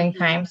busy pickling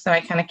time. So I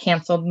kind of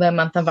canceled the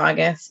month of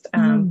August.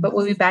 But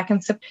we'll be back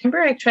in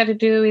September. I try to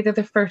do either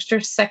the first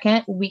or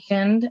second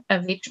weekend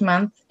of each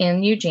month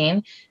in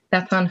Eugene.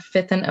 That's on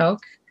 5th and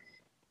Oak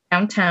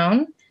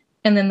downtown.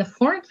 And then the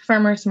Florence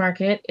Farmers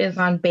Market is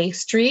on Bay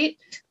Street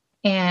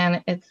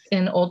and it's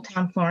in Old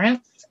Town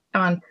Florence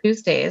on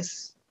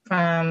Tuesdays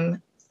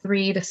from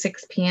 3 to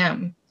 6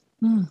 p.m.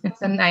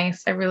 It's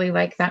I really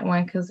like that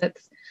one because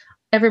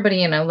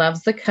everybody,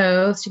 loves the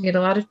coast. You get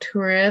a lot of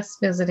tourists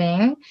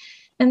visiting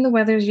and the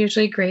weather's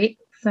usually great.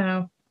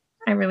 So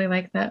I really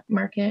like that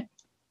market.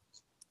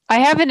 I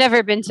haven't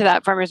ever been to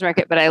that farmer's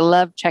market, but I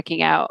love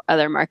checking out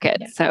other markets.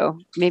 Yeah. So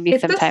maybe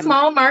it's sometime. It's a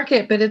small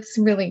market, but it's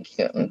really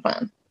cute and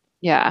fun.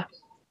 Yeah.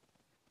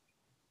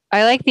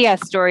 I like the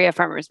Astoria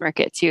farmer's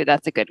market too.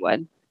 That's a good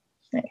one.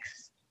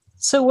 Thanks.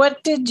 So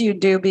what did you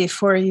do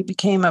before you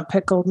became a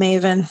pickle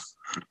maven?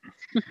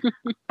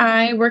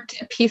 I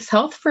worked at Peace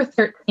Health for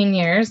 13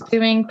 years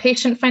doing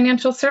patient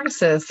financial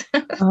services.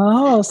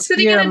 Oh, so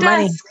you're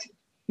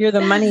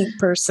the money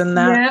person.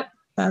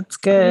 That's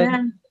good.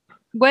 Yeah.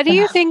 What do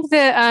you think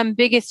the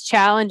biggest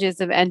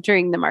challenges of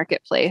entering the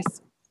marketplace?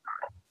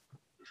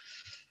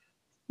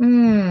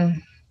 I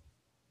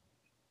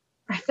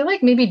feel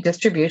like maybe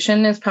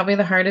distribution is probably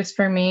the hardest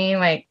for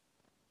me,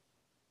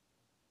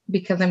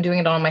 because I'm doing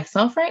it all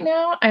myself right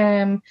now.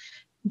 I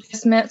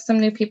just met some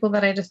new people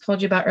that I just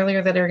told you about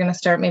earlier that are going to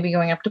start maybe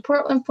going up to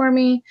Portland for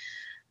me.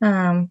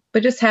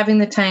 But just having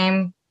the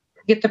time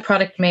to get the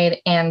product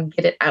made and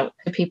get it out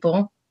to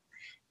people.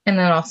 And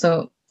then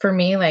also for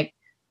me,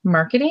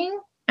 marketing,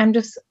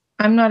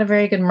 I'm not a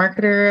very good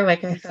marketer.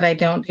 Like I said, I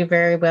don't do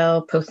very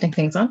well posting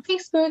things on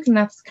Facebook, and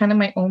that's kind of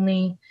my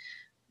only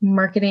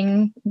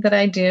marketing that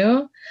I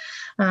do.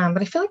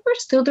 But I feel like we're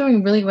still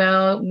doing really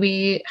well.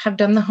 We have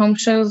done the home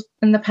shows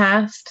in the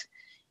past,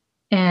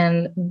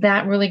 and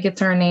that really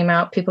gets our name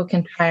out. People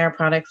can try our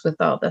products with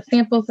all the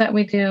samples that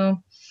we do.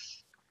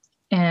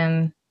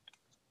 And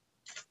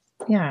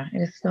yeah, I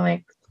just feel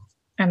like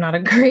I'm not a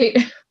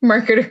great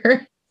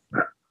marketer.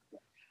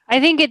 I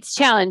think it's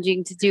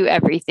challenging to do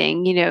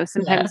everything.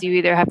 Sometimes you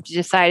either have to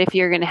decide if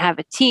you're going to have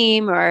a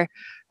team or,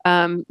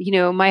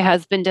 my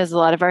husband does a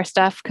lot of our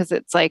stuff because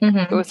it's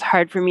it was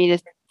hard for me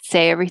to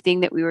say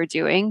everything that we were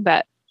doing,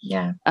 but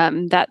Yeah.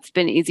 That's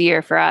been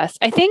easier for us.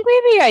 I think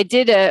maybe I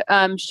did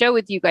a show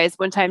with you guys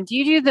one time. Do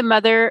you do the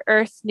Mother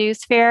Earth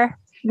News Fair?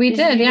 We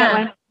did,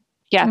 yeah.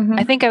 Yeah,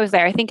 I think I was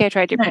there. I think I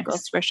tried your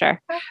pickles for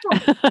sure. Oh,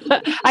 cool.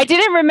 I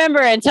didn't remember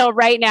until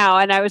right now.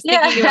 And I was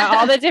thinking about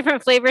all the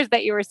different flavors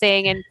that you were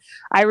saying. And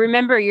I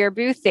remember your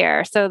booth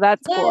there. So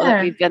that's cool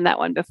that we've done that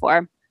one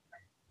before.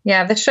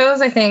 Yeah, the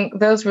shows, I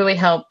think those really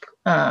help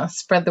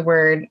spread the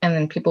word and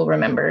then people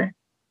remember.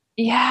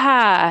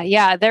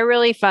 Yeah, they're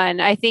really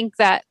fun. I think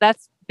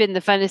that's been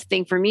the funnest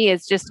thing for me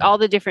is just all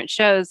the different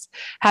shows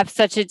have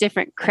such a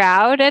different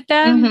crowd at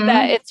them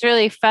that it's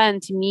really fun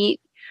to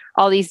meet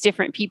all these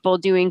different people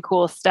doing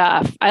cool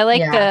stuff. I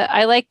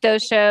like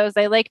those shows.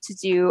 I like to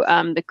do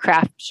the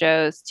craft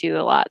shows too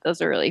a lot.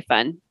 Those are really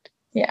fun.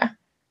 Yeah.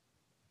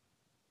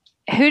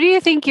 Who do you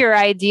think your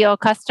ideal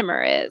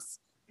customer is?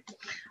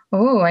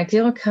 Oh,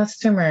 ideal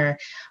customer.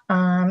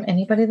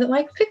 Anybody that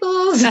likes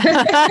pickles.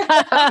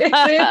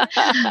 A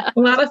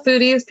lot of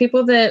foodies,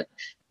 people that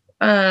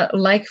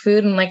like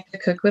food and like to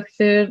cook with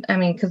food. I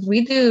mean, because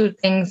we do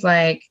things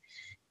like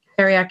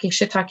teriyaki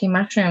shiitake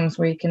mushrooms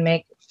where you can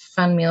make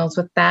fun meals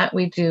with that.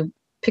 We do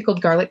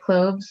pickled garlic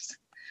cloves,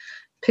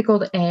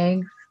 pickled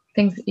eggs,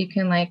 things that you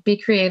can like be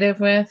creative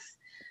with.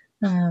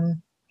 So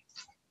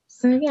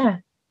yeah,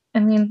 I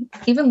mean,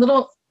 even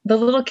the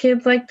little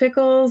kids like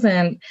pickles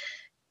and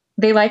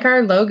they like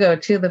our logo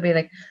too. They'll be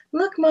like,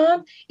 look,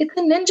 Mom, it's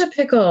a ninja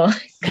pickle.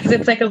 Because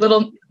it's like a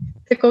little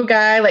pickle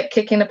guy like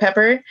kicking a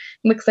pepper. It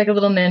looks like a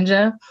little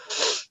ninja.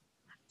 So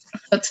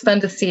it's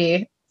fun to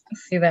see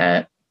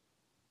that.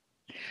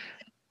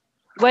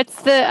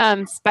 What's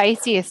the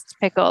spiciest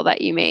pickle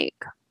that you make?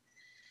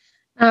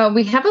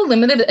 We have a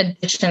limited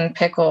edition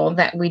pickle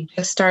that we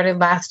just started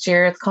last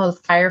year. It's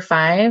called Fire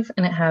 5,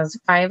 and it has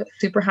 5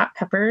 super hot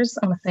peppers.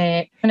 I want to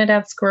say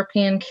Trinidad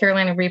Scorpion,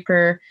 Carolina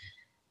Reaper,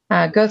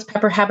 ghost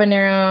pepper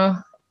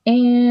habanero,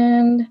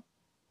 and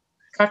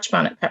Scotch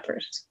bonnet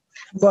peppers.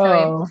 Whoa.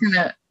 So we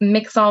kind of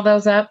mix all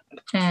those up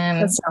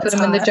and put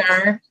them in the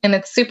jar. And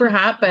it's super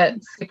hot, but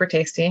super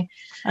tasty.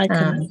 I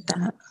couldn't eat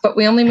that. But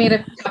we only made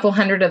a couple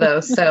hundred of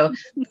those. So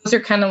those are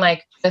kind of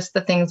like just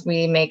the things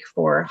we make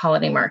for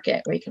holiday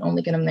market where you can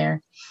only get them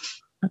there.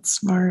 That's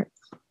smart.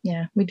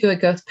 Yeah. We do a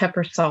ghost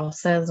pepper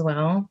salsa as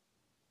well.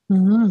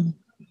 Mm-hmm.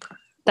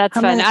 That's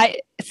fun.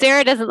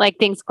 Sarah doesn't like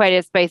things quite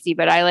as spicy,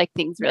 but I like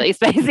things really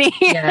spicy.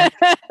 Yeah.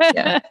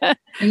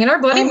 And our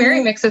Bloody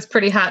Mary mix is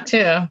pretty hot too.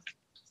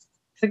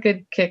 It's a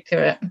good kick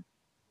to it.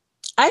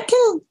 I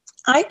can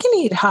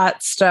eat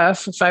hot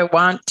stuff if I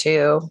want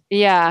to.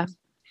 Yeah.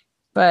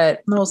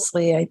 But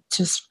mostly I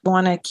just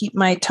want to keep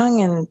my tongue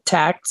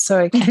intact so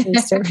I can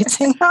taste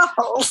everything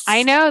else.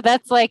 I know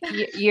that's like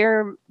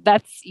you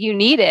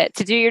need it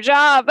to do your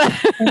job.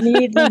 I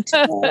need my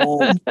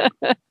tongue.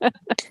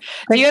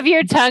 Do you have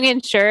your tongue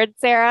insured,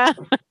 Sarah?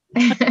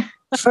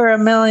 For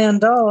 $1 million.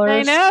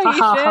 I know you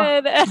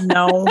should.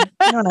 No,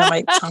 I don't have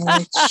my tongue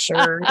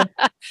insured.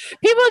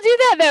 People do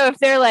that though if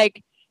they're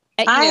like,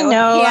 I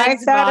know. I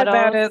thought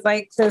about it.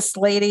 Like this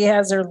lady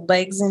has her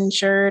legs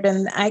insured,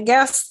 and I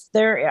guess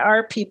there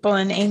are people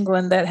in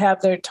England that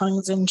have their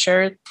tongues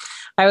insured.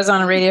 I was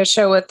on a radio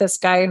show with this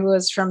guy who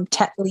was from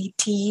Tetley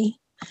Tea,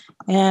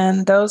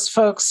 and those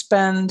folks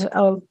spend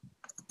a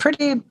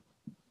pretty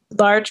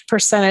large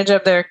percentage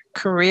of their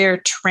career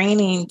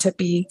training to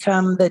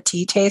become the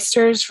tea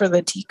tasters for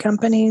the tea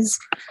companies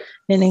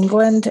in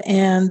England,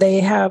 and they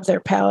have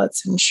their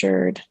palates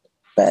insured,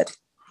 but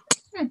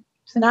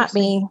not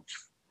me.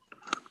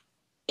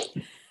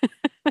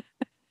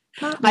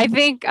 I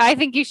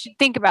think you should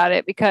think about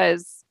it,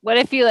 because what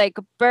if you like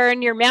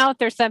burn your mouth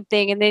or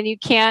something and then you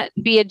can't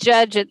be a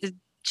judge at the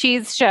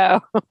cheese show?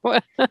 You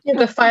have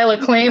to file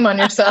a claim on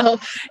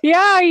yourself.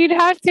 Yeah, you'd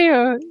have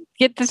to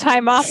get the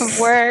time off of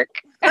work.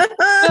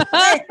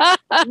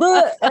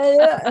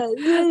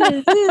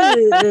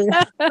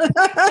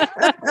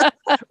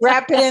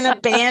 Wrap it in a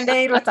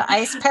Band-Aid with an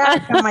ice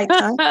pack on my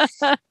tongue.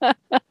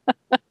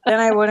 Then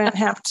I wouldn't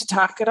have to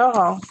talk at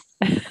all.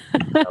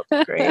 That would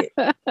be great.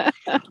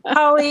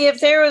 Holly,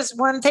 if there was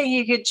one thing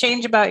you could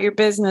change about your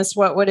business,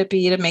 what would it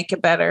be to make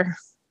it better?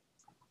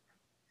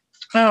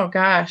 Oh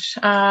gosh.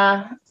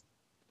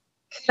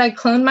 Could I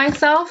clone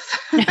myself?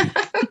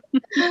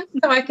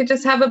 So I could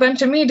just have a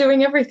bunch of me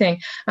doing everything.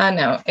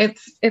 No,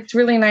 it's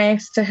really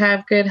nice to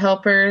have good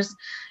helpers.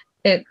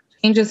 It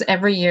changes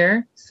every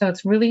year. So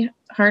it's really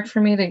hard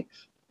for me to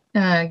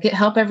get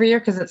help every year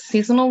because it's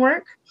seasonal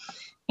work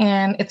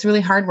and it's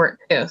really hard work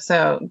too.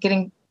 So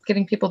getting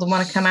people to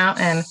want to come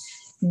out and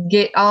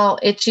get all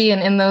itchy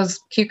and in those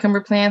cucumber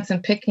plants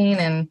and picking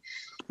and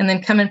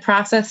then come and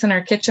process in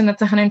our kitchen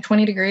that's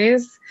 120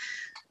 degrees.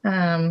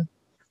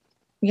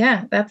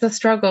 Yeah, that's a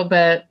struggle,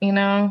 but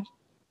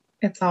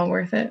it's all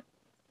worth it.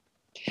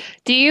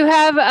 Do you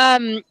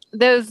have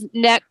those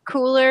neck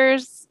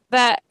coolers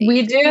that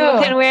we do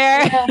can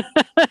wear? Yeah.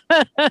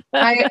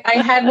 I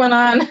had one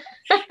on.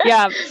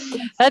 Yeah,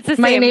 that's the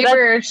same. My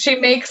neighbor, she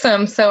makes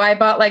them, so I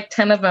bought like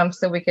 10 of them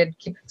so we could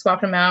keep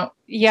swapping them out.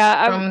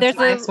 Yeah, there's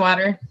ice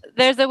water.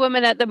 there's a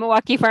woman at the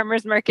Milwaukee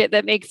Farmers Market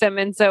that makes them,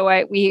 and so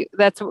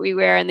that's what we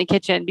wear in the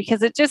kitchen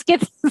because it just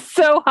gets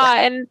so hot,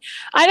 and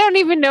I don't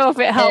even know if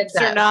it helps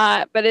or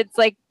not, but it's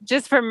like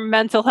just for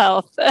mental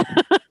health.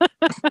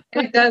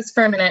 It does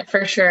for a minute,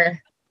 for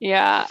sure.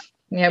 Yeah.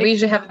 Yeah, we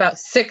usually have about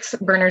 6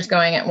 burners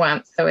going at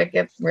once, so it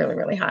gets really,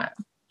 really hot.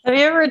 Have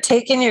you ever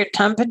taken your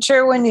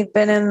temperature when you've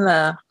been in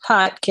the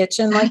hot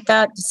kitchen like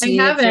that? To see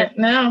I haven't,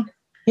 no.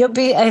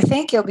 I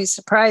think you'll be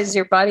surprised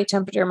your body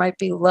temperature might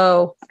be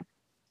low.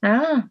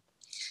 Ah.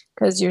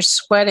 Because you're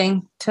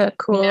sweating to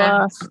cool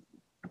off.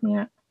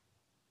 Yeah.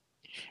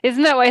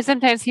 Isn't that why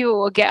sometimes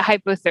people will get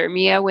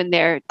hypothermia when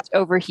they're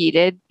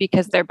overheated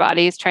because their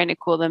body is trying to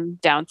cool them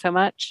down so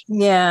much?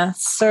 Yeah,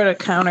 it's sort of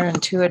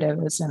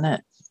counterintuitive, isn't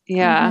it?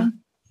 Yeah. Mm-hmm.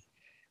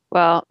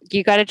 Well,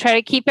 you got to try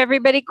to keep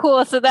everybody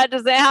cool so that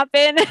doesn't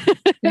happen.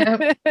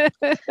 Yep.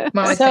 I'm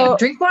always saying,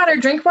 drink water.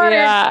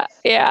 Yeah,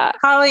 yeah.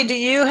 Holly, do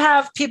you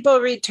have people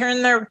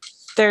return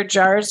their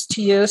jars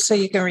to you so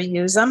you can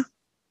reuse them?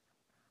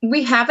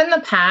 We have in the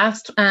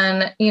past,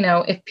 and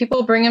if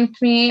people bring them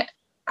to me,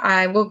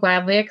 I will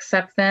gladly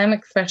accept them,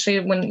 especially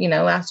when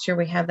last year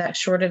we had that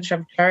shortage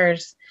of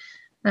jars.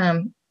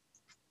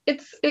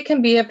 It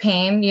can be a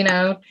pain,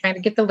 trying to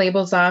get the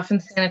labels off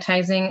and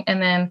sanitizing,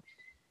 and then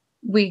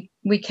we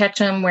catch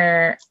them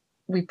where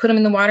we put them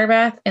in the water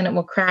bath and it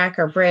will crack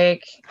or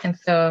break, and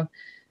so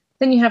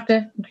then you have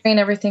to drain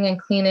everything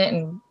and clean it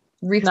and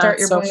restart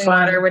your boiling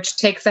water, which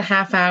takes a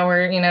half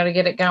hour, to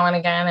get it going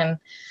again.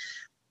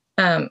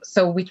 And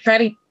so we try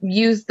to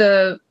use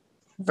the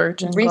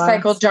virgin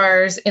recycled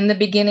jars in the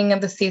beginning of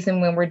the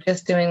season when we're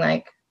just doing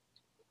like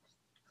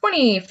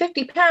 20,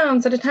 50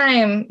 pounds at a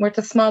time, where it's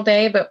a small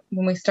day. But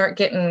when we start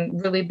getting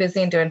really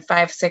busy and doing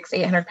 500,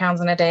 600, 800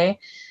 pounds in a day,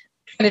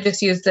 try to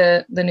just use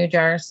the new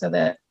jars so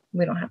that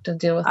we don't have to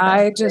deal with that.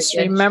 I just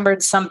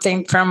remembered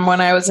something from when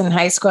I was in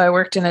high school. I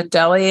worked in a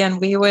deli, and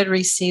we would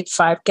receive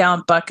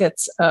 5-gallon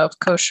buckets of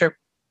kosher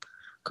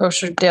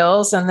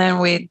dills, and then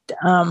we'd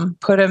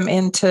put them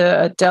into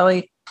a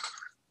deli,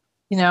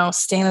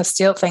 stainless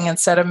steel thing, and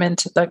set them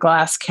into the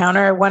glass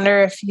counter. I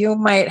wonder if you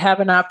might have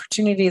an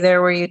opportunity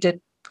there where you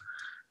did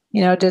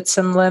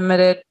some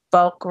limited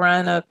bulk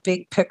run of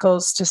big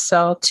pickles to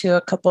sell to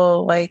a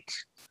couple like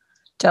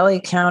deli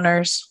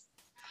counters.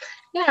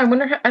 Yeah, I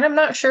wonder. And I'm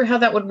not sure how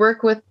that would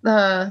work with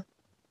they'd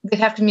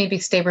have to maybe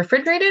stay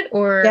refrigerated,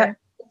 or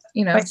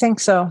I think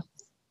so.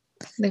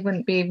 They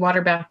wouldn't be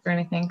water bath or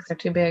anything because they're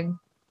too big.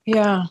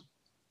 Yeah.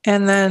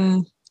 And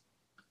then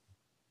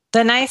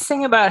the nice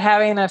thing about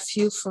having a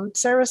few food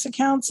service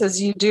accounts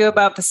is you do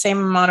about the same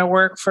amount of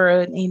work for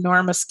an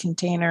enormous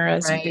container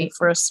as you do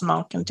for a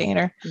small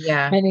container.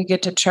 Yeah. And you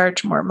get to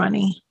charge more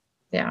money.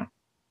 Yeah.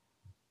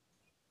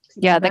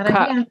 Yeah.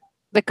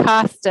 The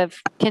cost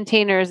of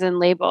containers and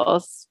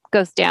labels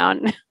goes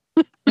down.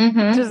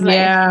 Mm-hmm.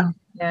 Nice.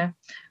 Yeah.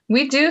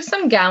 We do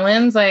some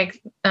gallons,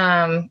 like,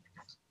 I'm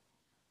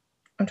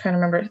trying to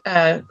remember,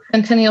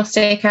 Centennial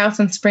Steakhouse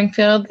in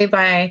Springfield. They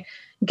buy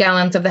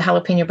gallons of the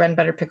jalapeno bread and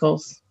butter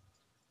pickles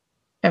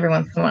every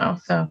once in a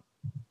while. So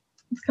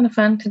it's kind of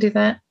fun to do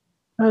that.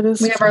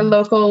 We have our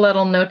local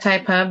little no-tie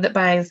pub that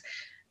buys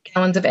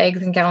gallons of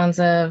eggs and gallons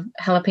of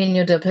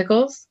jalapeno dill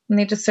pickles, and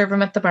they just serve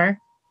them at the bar.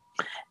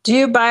 Do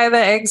you buy the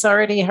eggs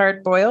already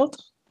hard-boiled?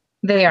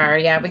 They are,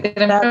 yeah. We get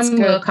them from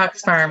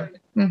Wilcox Farm.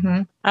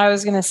 Mm-hmm. I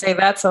was going to say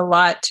that's a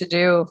lot to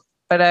do,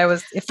 but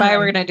if I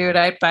were going to do it,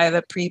 I'd buy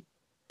the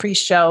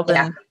pre-shelled.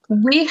 Yeah.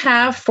 We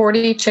have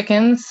 40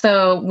 chickens,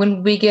 so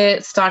when we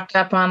get stocked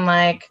up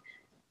on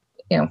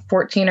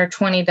 14 or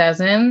 20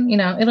 dozen,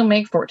 it'll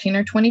make 14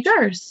 or 20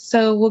 jars.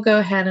 So we'll go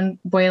ahead and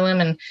boil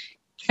them, and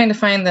trying to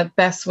find the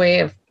best way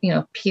of,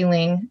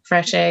 peeling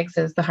fresh eggs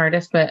is the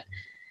hardest, but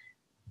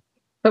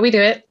we do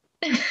it.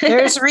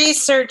 There's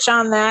research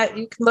on that.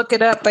 You can look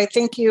it up. I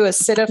think you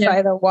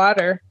acidify the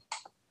water.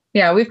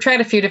 Yeah, we've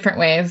tried a few different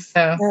ways.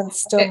 So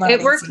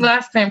it worked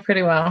last time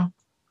pretty well.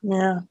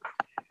 Yeah.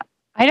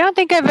 I don't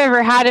think I've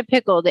ever had a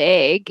pickled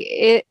egg.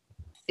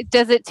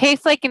 Does it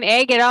taste like an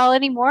egg at all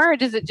anymore, or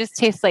does it just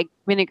taste like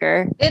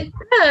vinegar? It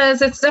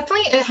does.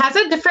 It has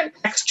a different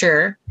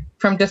texture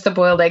from just a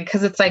boiled egg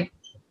because it's like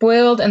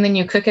boiled and then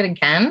you cook it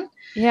again.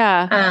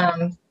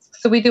 Yeah.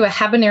 So we do a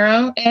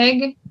habanero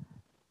egg,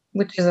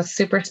 which is a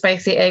super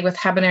spicy egg with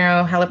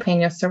habanero,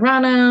 jalapeno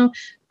serrano,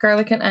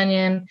 garlic and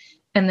onion.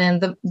 And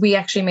then we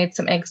actually made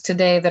some eggs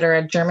today that are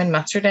a German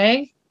mustard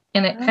egg.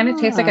 And it kind of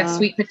tastes like a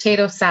sweet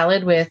potato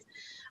salad with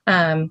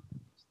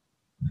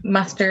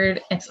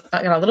mustard. It's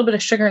got a little bit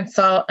of sugar and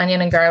salt,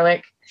 onion and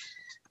garlic.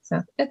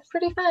 So it's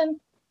pretty fun.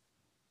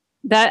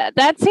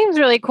 That seems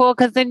really cool,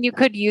 because then you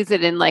could use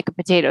it in like a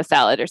potato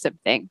salad or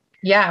something.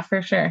 Yeah,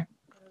 for sure.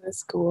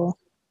 That's cool.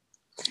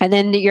 And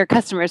then your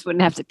customers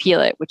wouldn't have to peel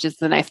it, which is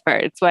the nice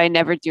part. It's why I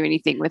never do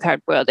anything with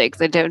hard-boiled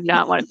eggs. I do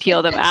not want to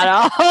peel them at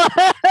all.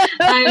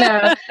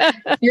 I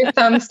know. Your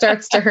thumb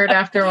starts to hurt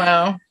after a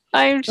while.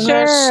 I'm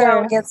sure. The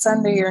shell gets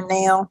under your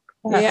nail.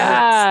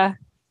 Yeah.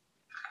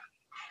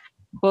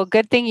 Well,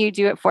 good thing you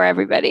do it for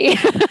everybody.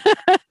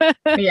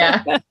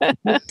 Yeah.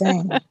 Good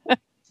thing.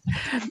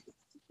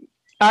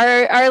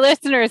 Our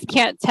listeners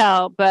can't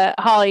tell, but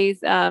Holly's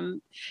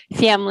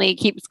family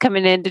keeps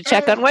coming in to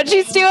check on what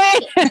she's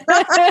doing.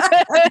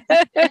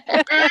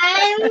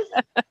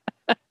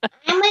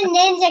 I'm a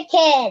ninja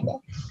kid.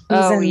 He's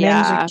a ninja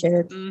yeah.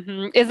 kid.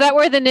 Mm-hmm. Is that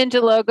where the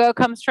ninja logo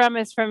comes from?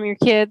 Is from your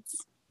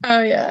kids?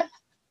 Oh yeah,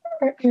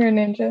 you're a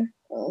ninja.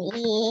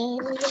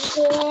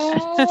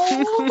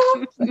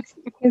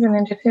 He's a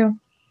ninja too.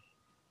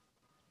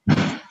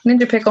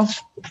 Ninja pickle.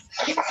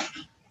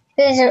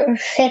 There's a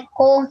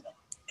pickle.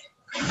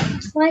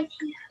 What?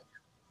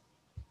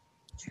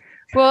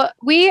 Well,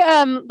 we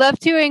love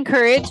to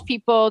encourage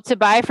people to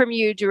buy from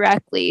you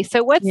directly.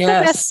 So what's the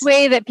best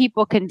way that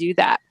people can do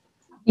that?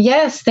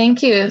 Yes,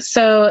 thank you.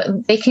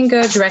 So they can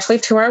go directly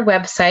to our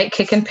website,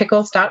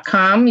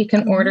 kickandpickles.com. You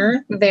can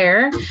order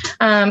there.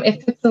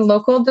 If it's a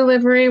local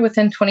delivery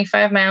within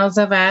 25 miles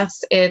of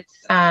us, it's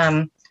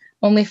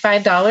only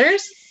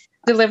 $5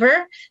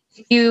 deliver.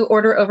 If you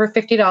order over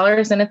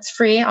 $50, then it's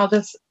free.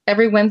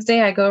 Every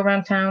Wednesday, I go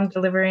around town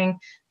delivering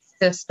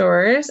to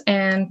stores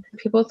and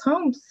people's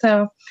homes.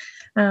 So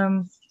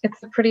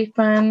it's a pretty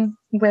fun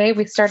way.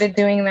 We started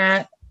doing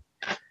that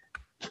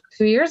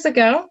 2 years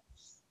ago.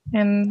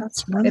 And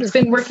it's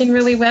been working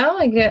really well.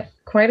 I get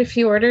quite a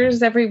few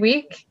orders every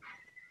week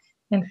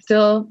and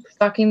still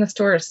stocking the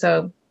stores.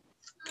 So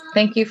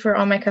thank you for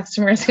all my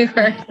customers who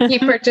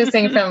keep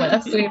purchasing from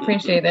us. We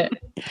appreciate it.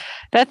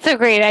 That's so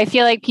great. I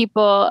feel like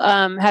people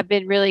have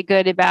been really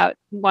good about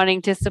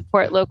wanting to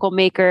support local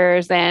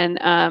makers and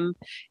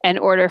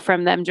order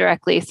from them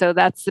directly. So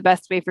that's the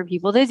best way for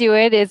people to do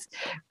it is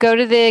go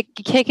to the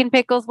Kick and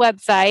Pickles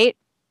website.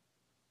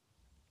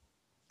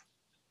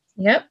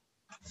 Yep.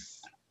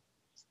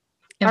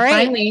 And all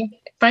right.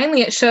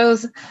 finally it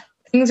shows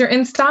things are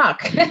in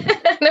stock.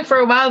 And for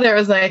a while there it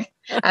was like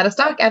out of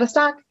stock.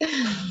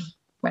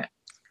 But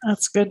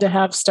that's good to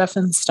have stuff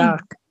in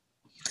stock.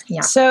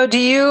 Yeah. So do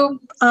you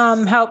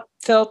help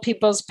fill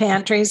people's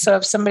pantries? So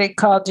if somebody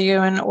called you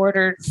and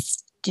ordered,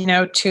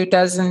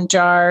 24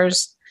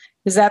 jars,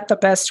 is that the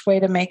best way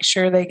to make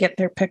sure they get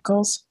their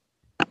pickles?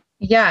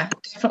 Yeah,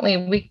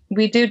 definitely.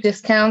 We do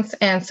discounts.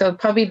 And so it'd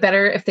probably be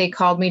better if they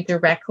called me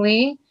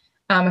directly.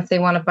 If they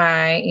want to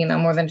buy,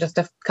 more than just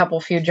a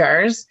few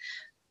jars,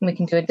 we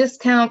can do a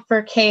discount for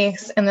a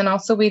case. And then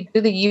also we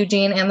do the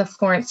Eugene and the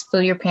Florence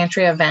Fill Your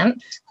Pantry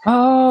event.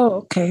 Oh,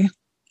 okay.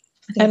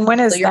 And when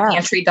is that?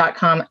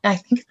 FillYourPantry.com. I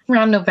think it's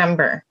around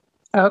November.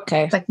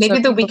 Okay. Like maybe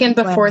the weekend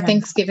before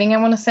Thanksgiving, I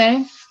want to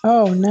say.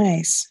 Oh,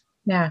 nice.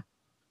 Yeah.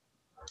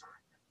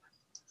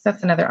 So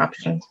that's another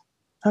option.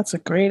 That's a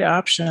great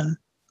option.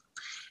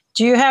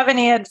 Do you have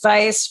any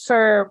advice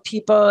for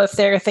people if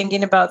they're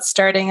thinking about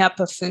starting up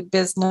a food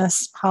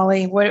business?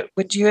 Holly, what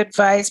would you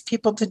advise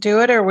people to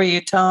do it, or will you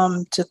tell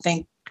them to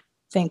think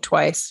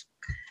twice?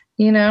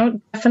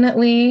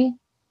 Definitely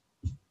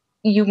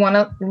you want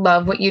to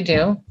love what you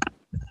do.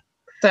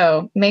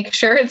 So make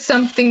sure it's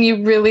something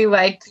you really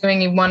like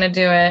doing, you want to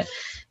do it.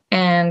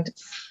 And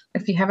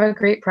if you have a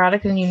great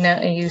product and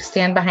you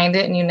stand behind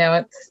it and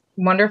it's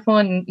wonderful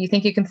and you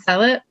think you can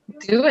sell it,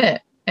 do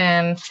it.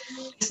 And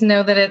just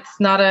know that it's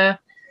not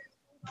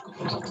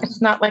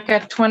like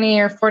a 20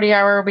 or 40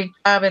 hour a week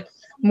job. It's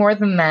more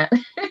than that.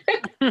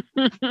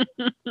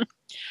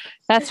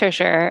 That's for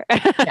sure.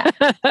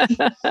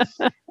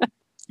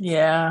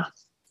 Yeah.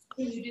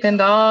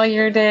 Spend all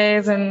your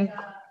days and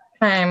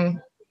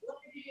time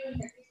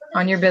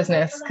on your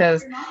business,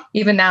 because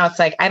even now it's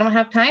like I don't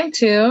have time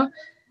to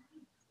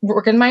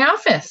work in my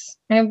office.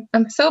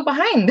 I'm so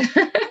behind.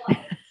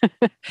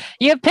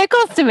 You have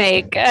pickles to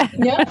make.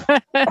 Yeah.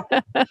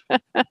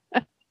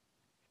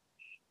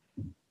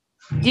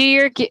 Do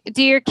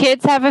your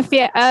kids have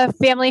a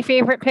family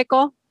favorite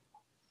pickle?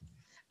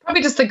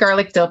 Probably just the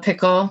garlic dill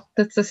pickle.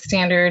 That's the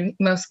standard.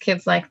 Most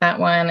kids like that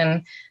one,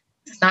 and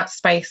it's not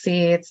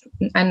spicy. It's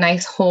a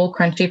nice whole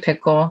crunchy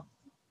pickle.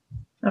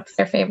 That's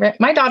their favorite.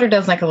 My daughter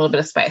does like a little bit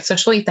of spice, so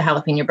she'll eat the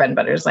jalapeno bread and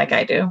butters like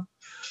I do.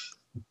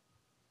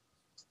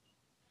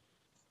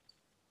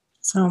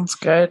 Sounds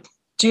good.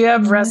 Do you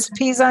have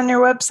recipes on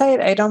your website?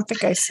 I don't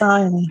think I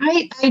saw any.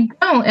 I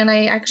don't. And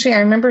I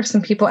remember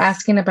some people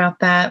asking about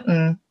that,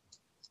 and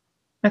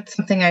that's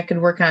something I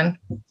could work on.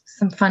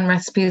 Some fun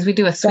recipes. We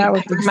do a sweet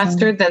pepper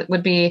mustard that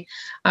would be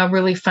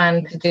really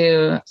fun to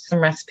do some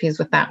recipes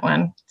with that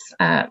one.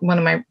 It's one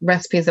of my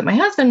recipes that my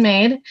husband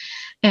made.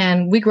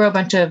 And we grow a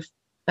bunch of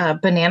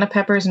banana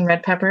peppers and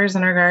red peppers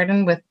in our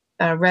garden with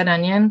red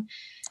onion.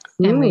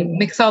 Ooh. And we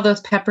mix all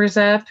those peppers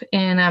up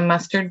in a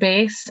mustard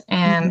base,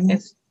 and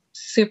it's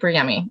super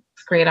yummy.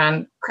 It's great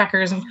on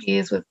crackers and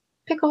cheese with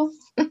pickles.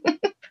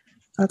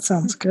 That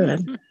sounds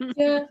good.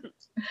 Yeah.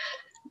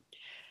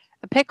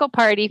 A pickle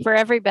party for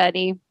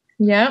everybody.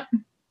 Yep.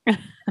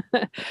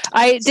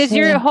 Does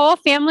your whole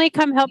family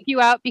come help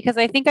you out? Because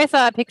I think I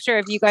saw a picture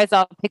of you guys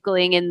all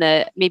pickling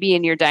maybe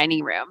in your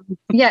dining room.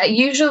 Yeah,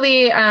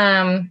 usually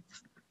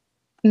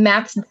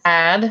Matt's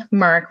dad,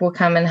 Mark, will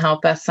come and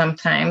help us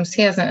sometimes.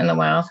 He hasn't in a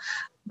while,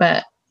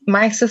 but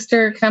my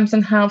sister comes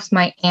and helps.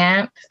 My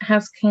aunt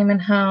came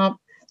and helped.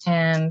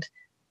 And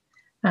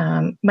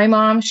my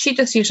mom, she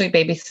just usually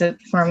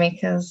babysits for me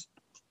because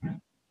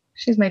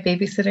She's my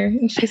babysitter,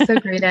 and she's so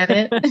great at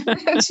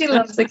it. She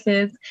loves the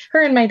kids.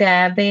 Her and my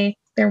dad,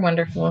 they're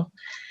wonderful.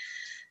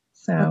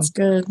 So That's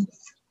good.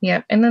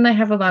 Yeah. And then I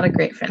have a lot of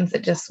great friends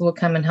that just will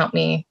come and help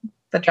me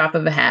the drop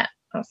of a hat.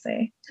 I'll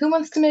say, who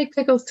wants to make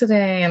pickles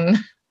today? And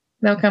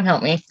they'll come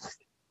help me.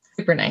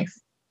 Super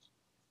nice.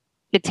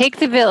 It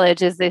takes a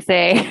village, as they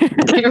say.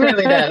 It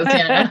really does,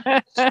 yeah.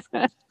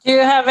 Do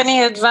you have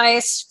any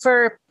advice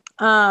for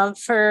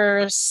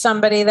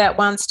somebody that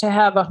wants to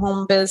have a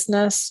home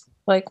business?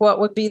 Like, what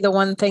would be the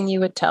one thing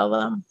you would tell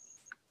them?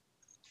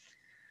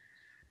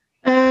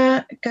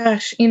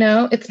 Gosh,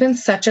 it's been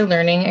such a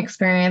learning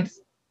experience.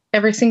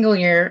 Every single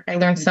year, I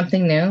learn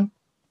something new,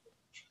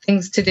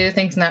 things to do,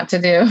 things not to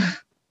do.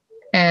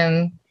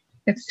 And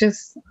it's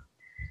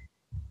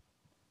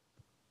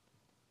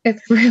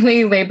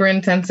really labor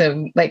intensive,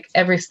 like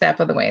every step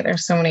of the way.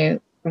 There's so many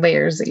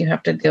layers that you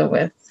have to deal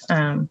with.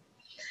 I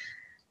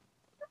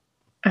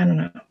don't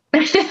know.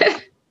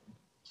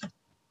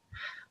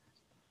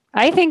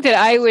 I think that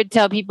I would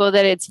tell people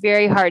that it's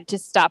very hard to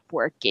stop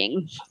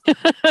working.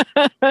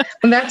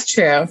 That's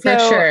true, for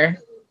sure.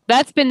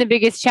 That's been the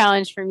biggest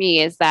challenge for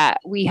me, is that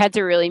we had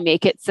to really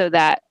make it so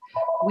that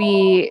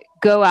we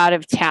go out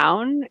of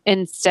town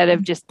instead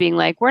of just being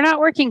like, we're not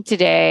working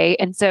today.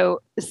 And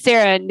so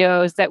Sarah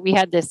knows that we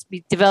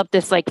developed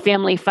this like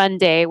family fun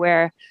day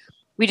where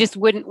we just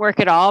wouldn't work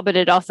at all, but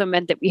it also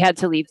meant that we had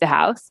to leave the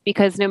house,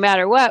 because no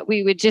matter what,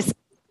 we would just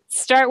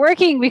start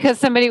working because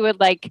somebody would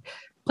like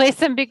place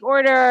some big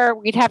order.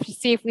 We'd have to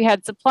see if we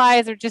had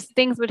supplies, or just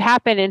things would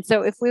happen. And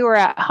so if we were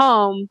at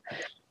home,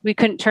 we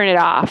couldn't turn it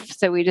off.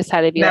 So we just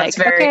had to be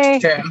okay,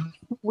 true.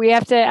 We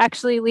have to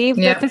actually leave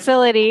the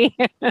facility.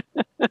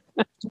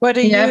 What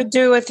do you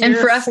do with your And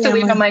for us family? to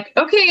leave, I'm like,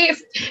 okay,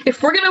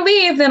 if we're going to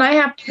leave, then I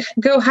have to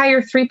go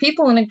hire 3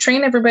 people and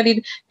train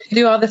everybody to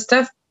do all this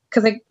stuff,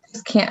 because I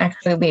just can't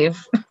actually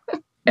leave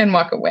and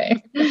walk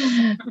away.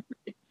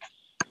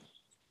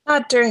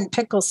 Not during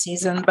pickle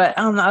season, but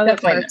on the other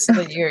parts of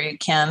the year you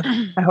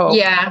can, I hope.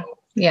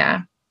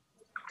 Yeah,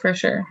 for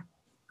sure.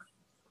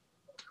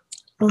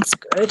 That's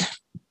good.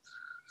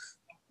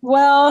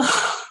 Well,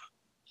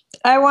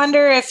 I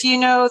wonder if you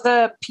know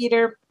the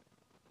Peter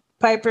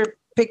Piper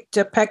picked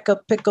a peck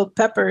of pickled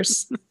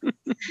peppers.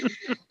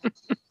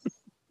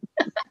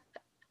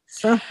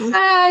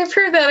 I've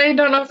heard that. I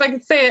don't know if I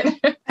can say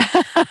it.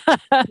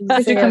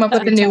 We should come up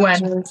with a new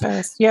one. Really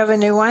fast. You have a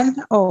new one?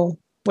 Oh,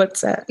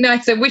 what's that? No, I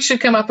said we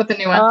should come up with a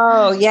new one.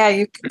 Oh, yeah,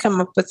 you could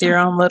come up with your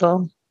own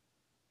little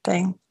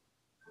thing.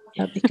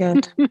 That'd be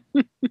good.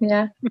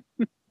 Yeah.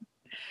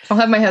 I'll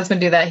have my husband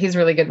do that. He's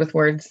really good with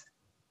words.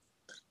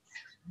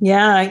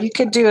 Yeah, you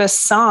could do a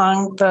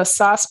song. The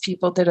sauce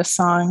people did a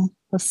song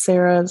with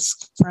Sarah's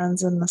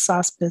friends in the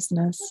sauce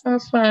business. Oh,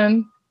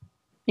 fun.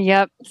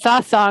 Yep.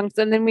 Sauce songs.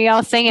 And then we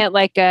all sang it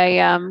like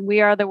a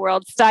We Are the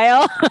World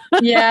style.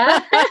 Yeah.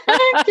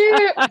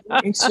 Cute.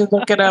 You should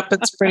look it up.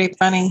 It's pretty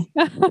funny.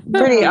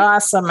 Pretty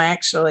awesome,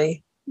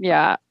 actually.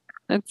 Yeah,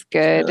 that's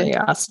good. Really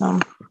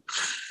awesome.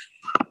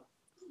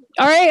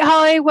 All right,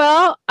 Holly.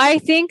 Well, I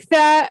think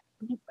that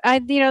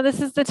this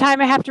is the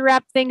time I have to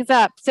wrap things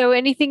up. So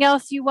anything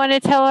else you want to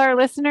tell our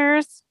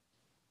listeners?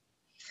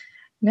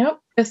 Nope.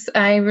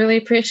 I really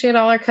appreciate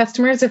all our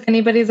customers. If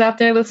anybody's out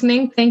there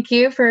listening, thank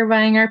you for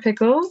buying our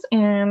pickles.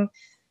 And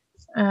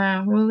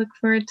we'll look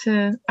forward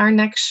to our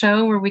next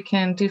show where we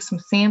can do some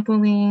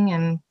sampling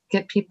and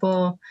get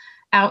people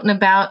out and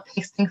about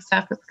tasting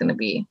stuff. It's going to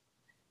be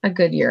a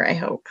good year, I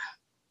hope.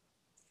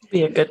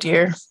 Be a good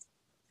year.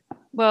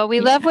 Well,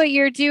 we love what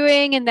you're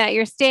doing, and that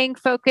you're staying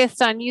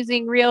focused on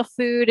using real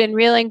food and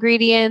real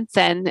ingredients,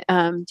 and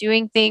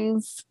doing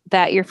things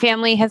that your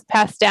family has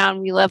passed down.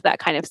 We love that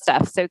kind of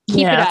stuff. So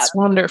keep it up. It's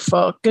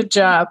wonderful. Good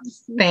job.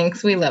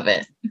 Thanks. We love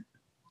it.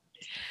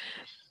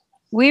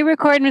 We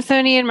record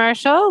Masoni and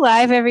Marshall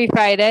live every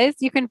Fridays.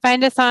 You can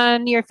find us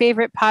on your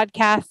favorite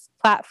podcast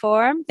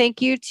platform.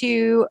 Thank you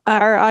to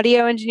our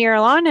audio engineer,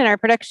 Alon, and our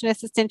production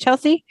assistant,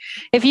 Chelsea.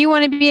 If you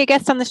want to be a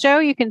guest on the show,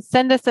 you can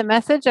send us a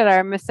message at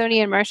our Masoni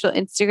and Marshall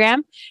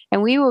Instagram,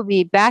 and we will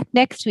be back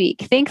next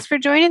week. Thanks for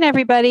joining,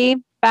 everybody.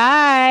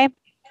 Bye.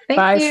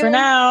 Bye for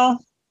now.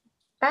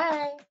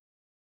 Bye.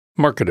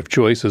 Market of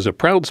Choice is a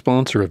proud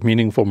sponsor of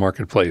Meaningful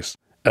Marketplace.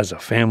 As a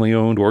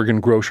family-owned organ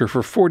grocer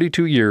for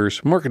 42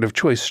 years, Market of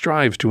Choice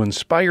strives to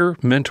inspire,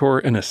 mentor,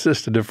 and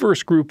assist a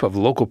diverse group of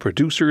local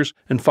producers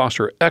and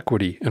foster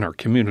equity in our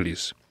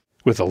communities.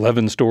 With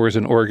 11 stores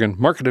in Oregon,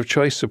 Market of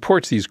Choice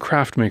supports these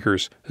craft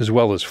makers, as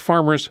well as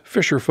farmers,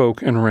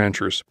 fisherfolk, and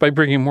ranchers, by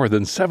bringing more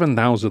than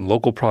 7,000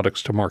 local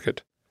products to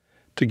market.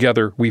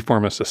 Together, we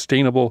form a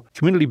sustainable,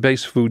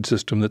 community-based food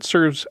system that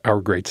serves our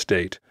great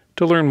state.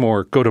 To learn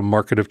more, go to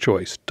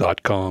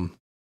marketofchoice.com.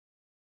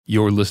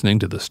 You're listening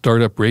to the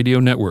Startup Radio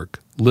Network.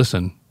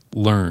 Listen,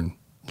 learn,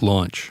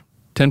 launch.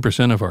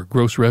 10% of our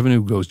gross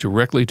revenue goes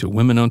directly to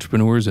women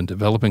entrepreneurs in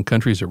developing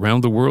countries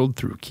around the world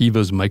through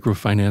Kiva's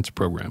microfinance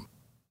program.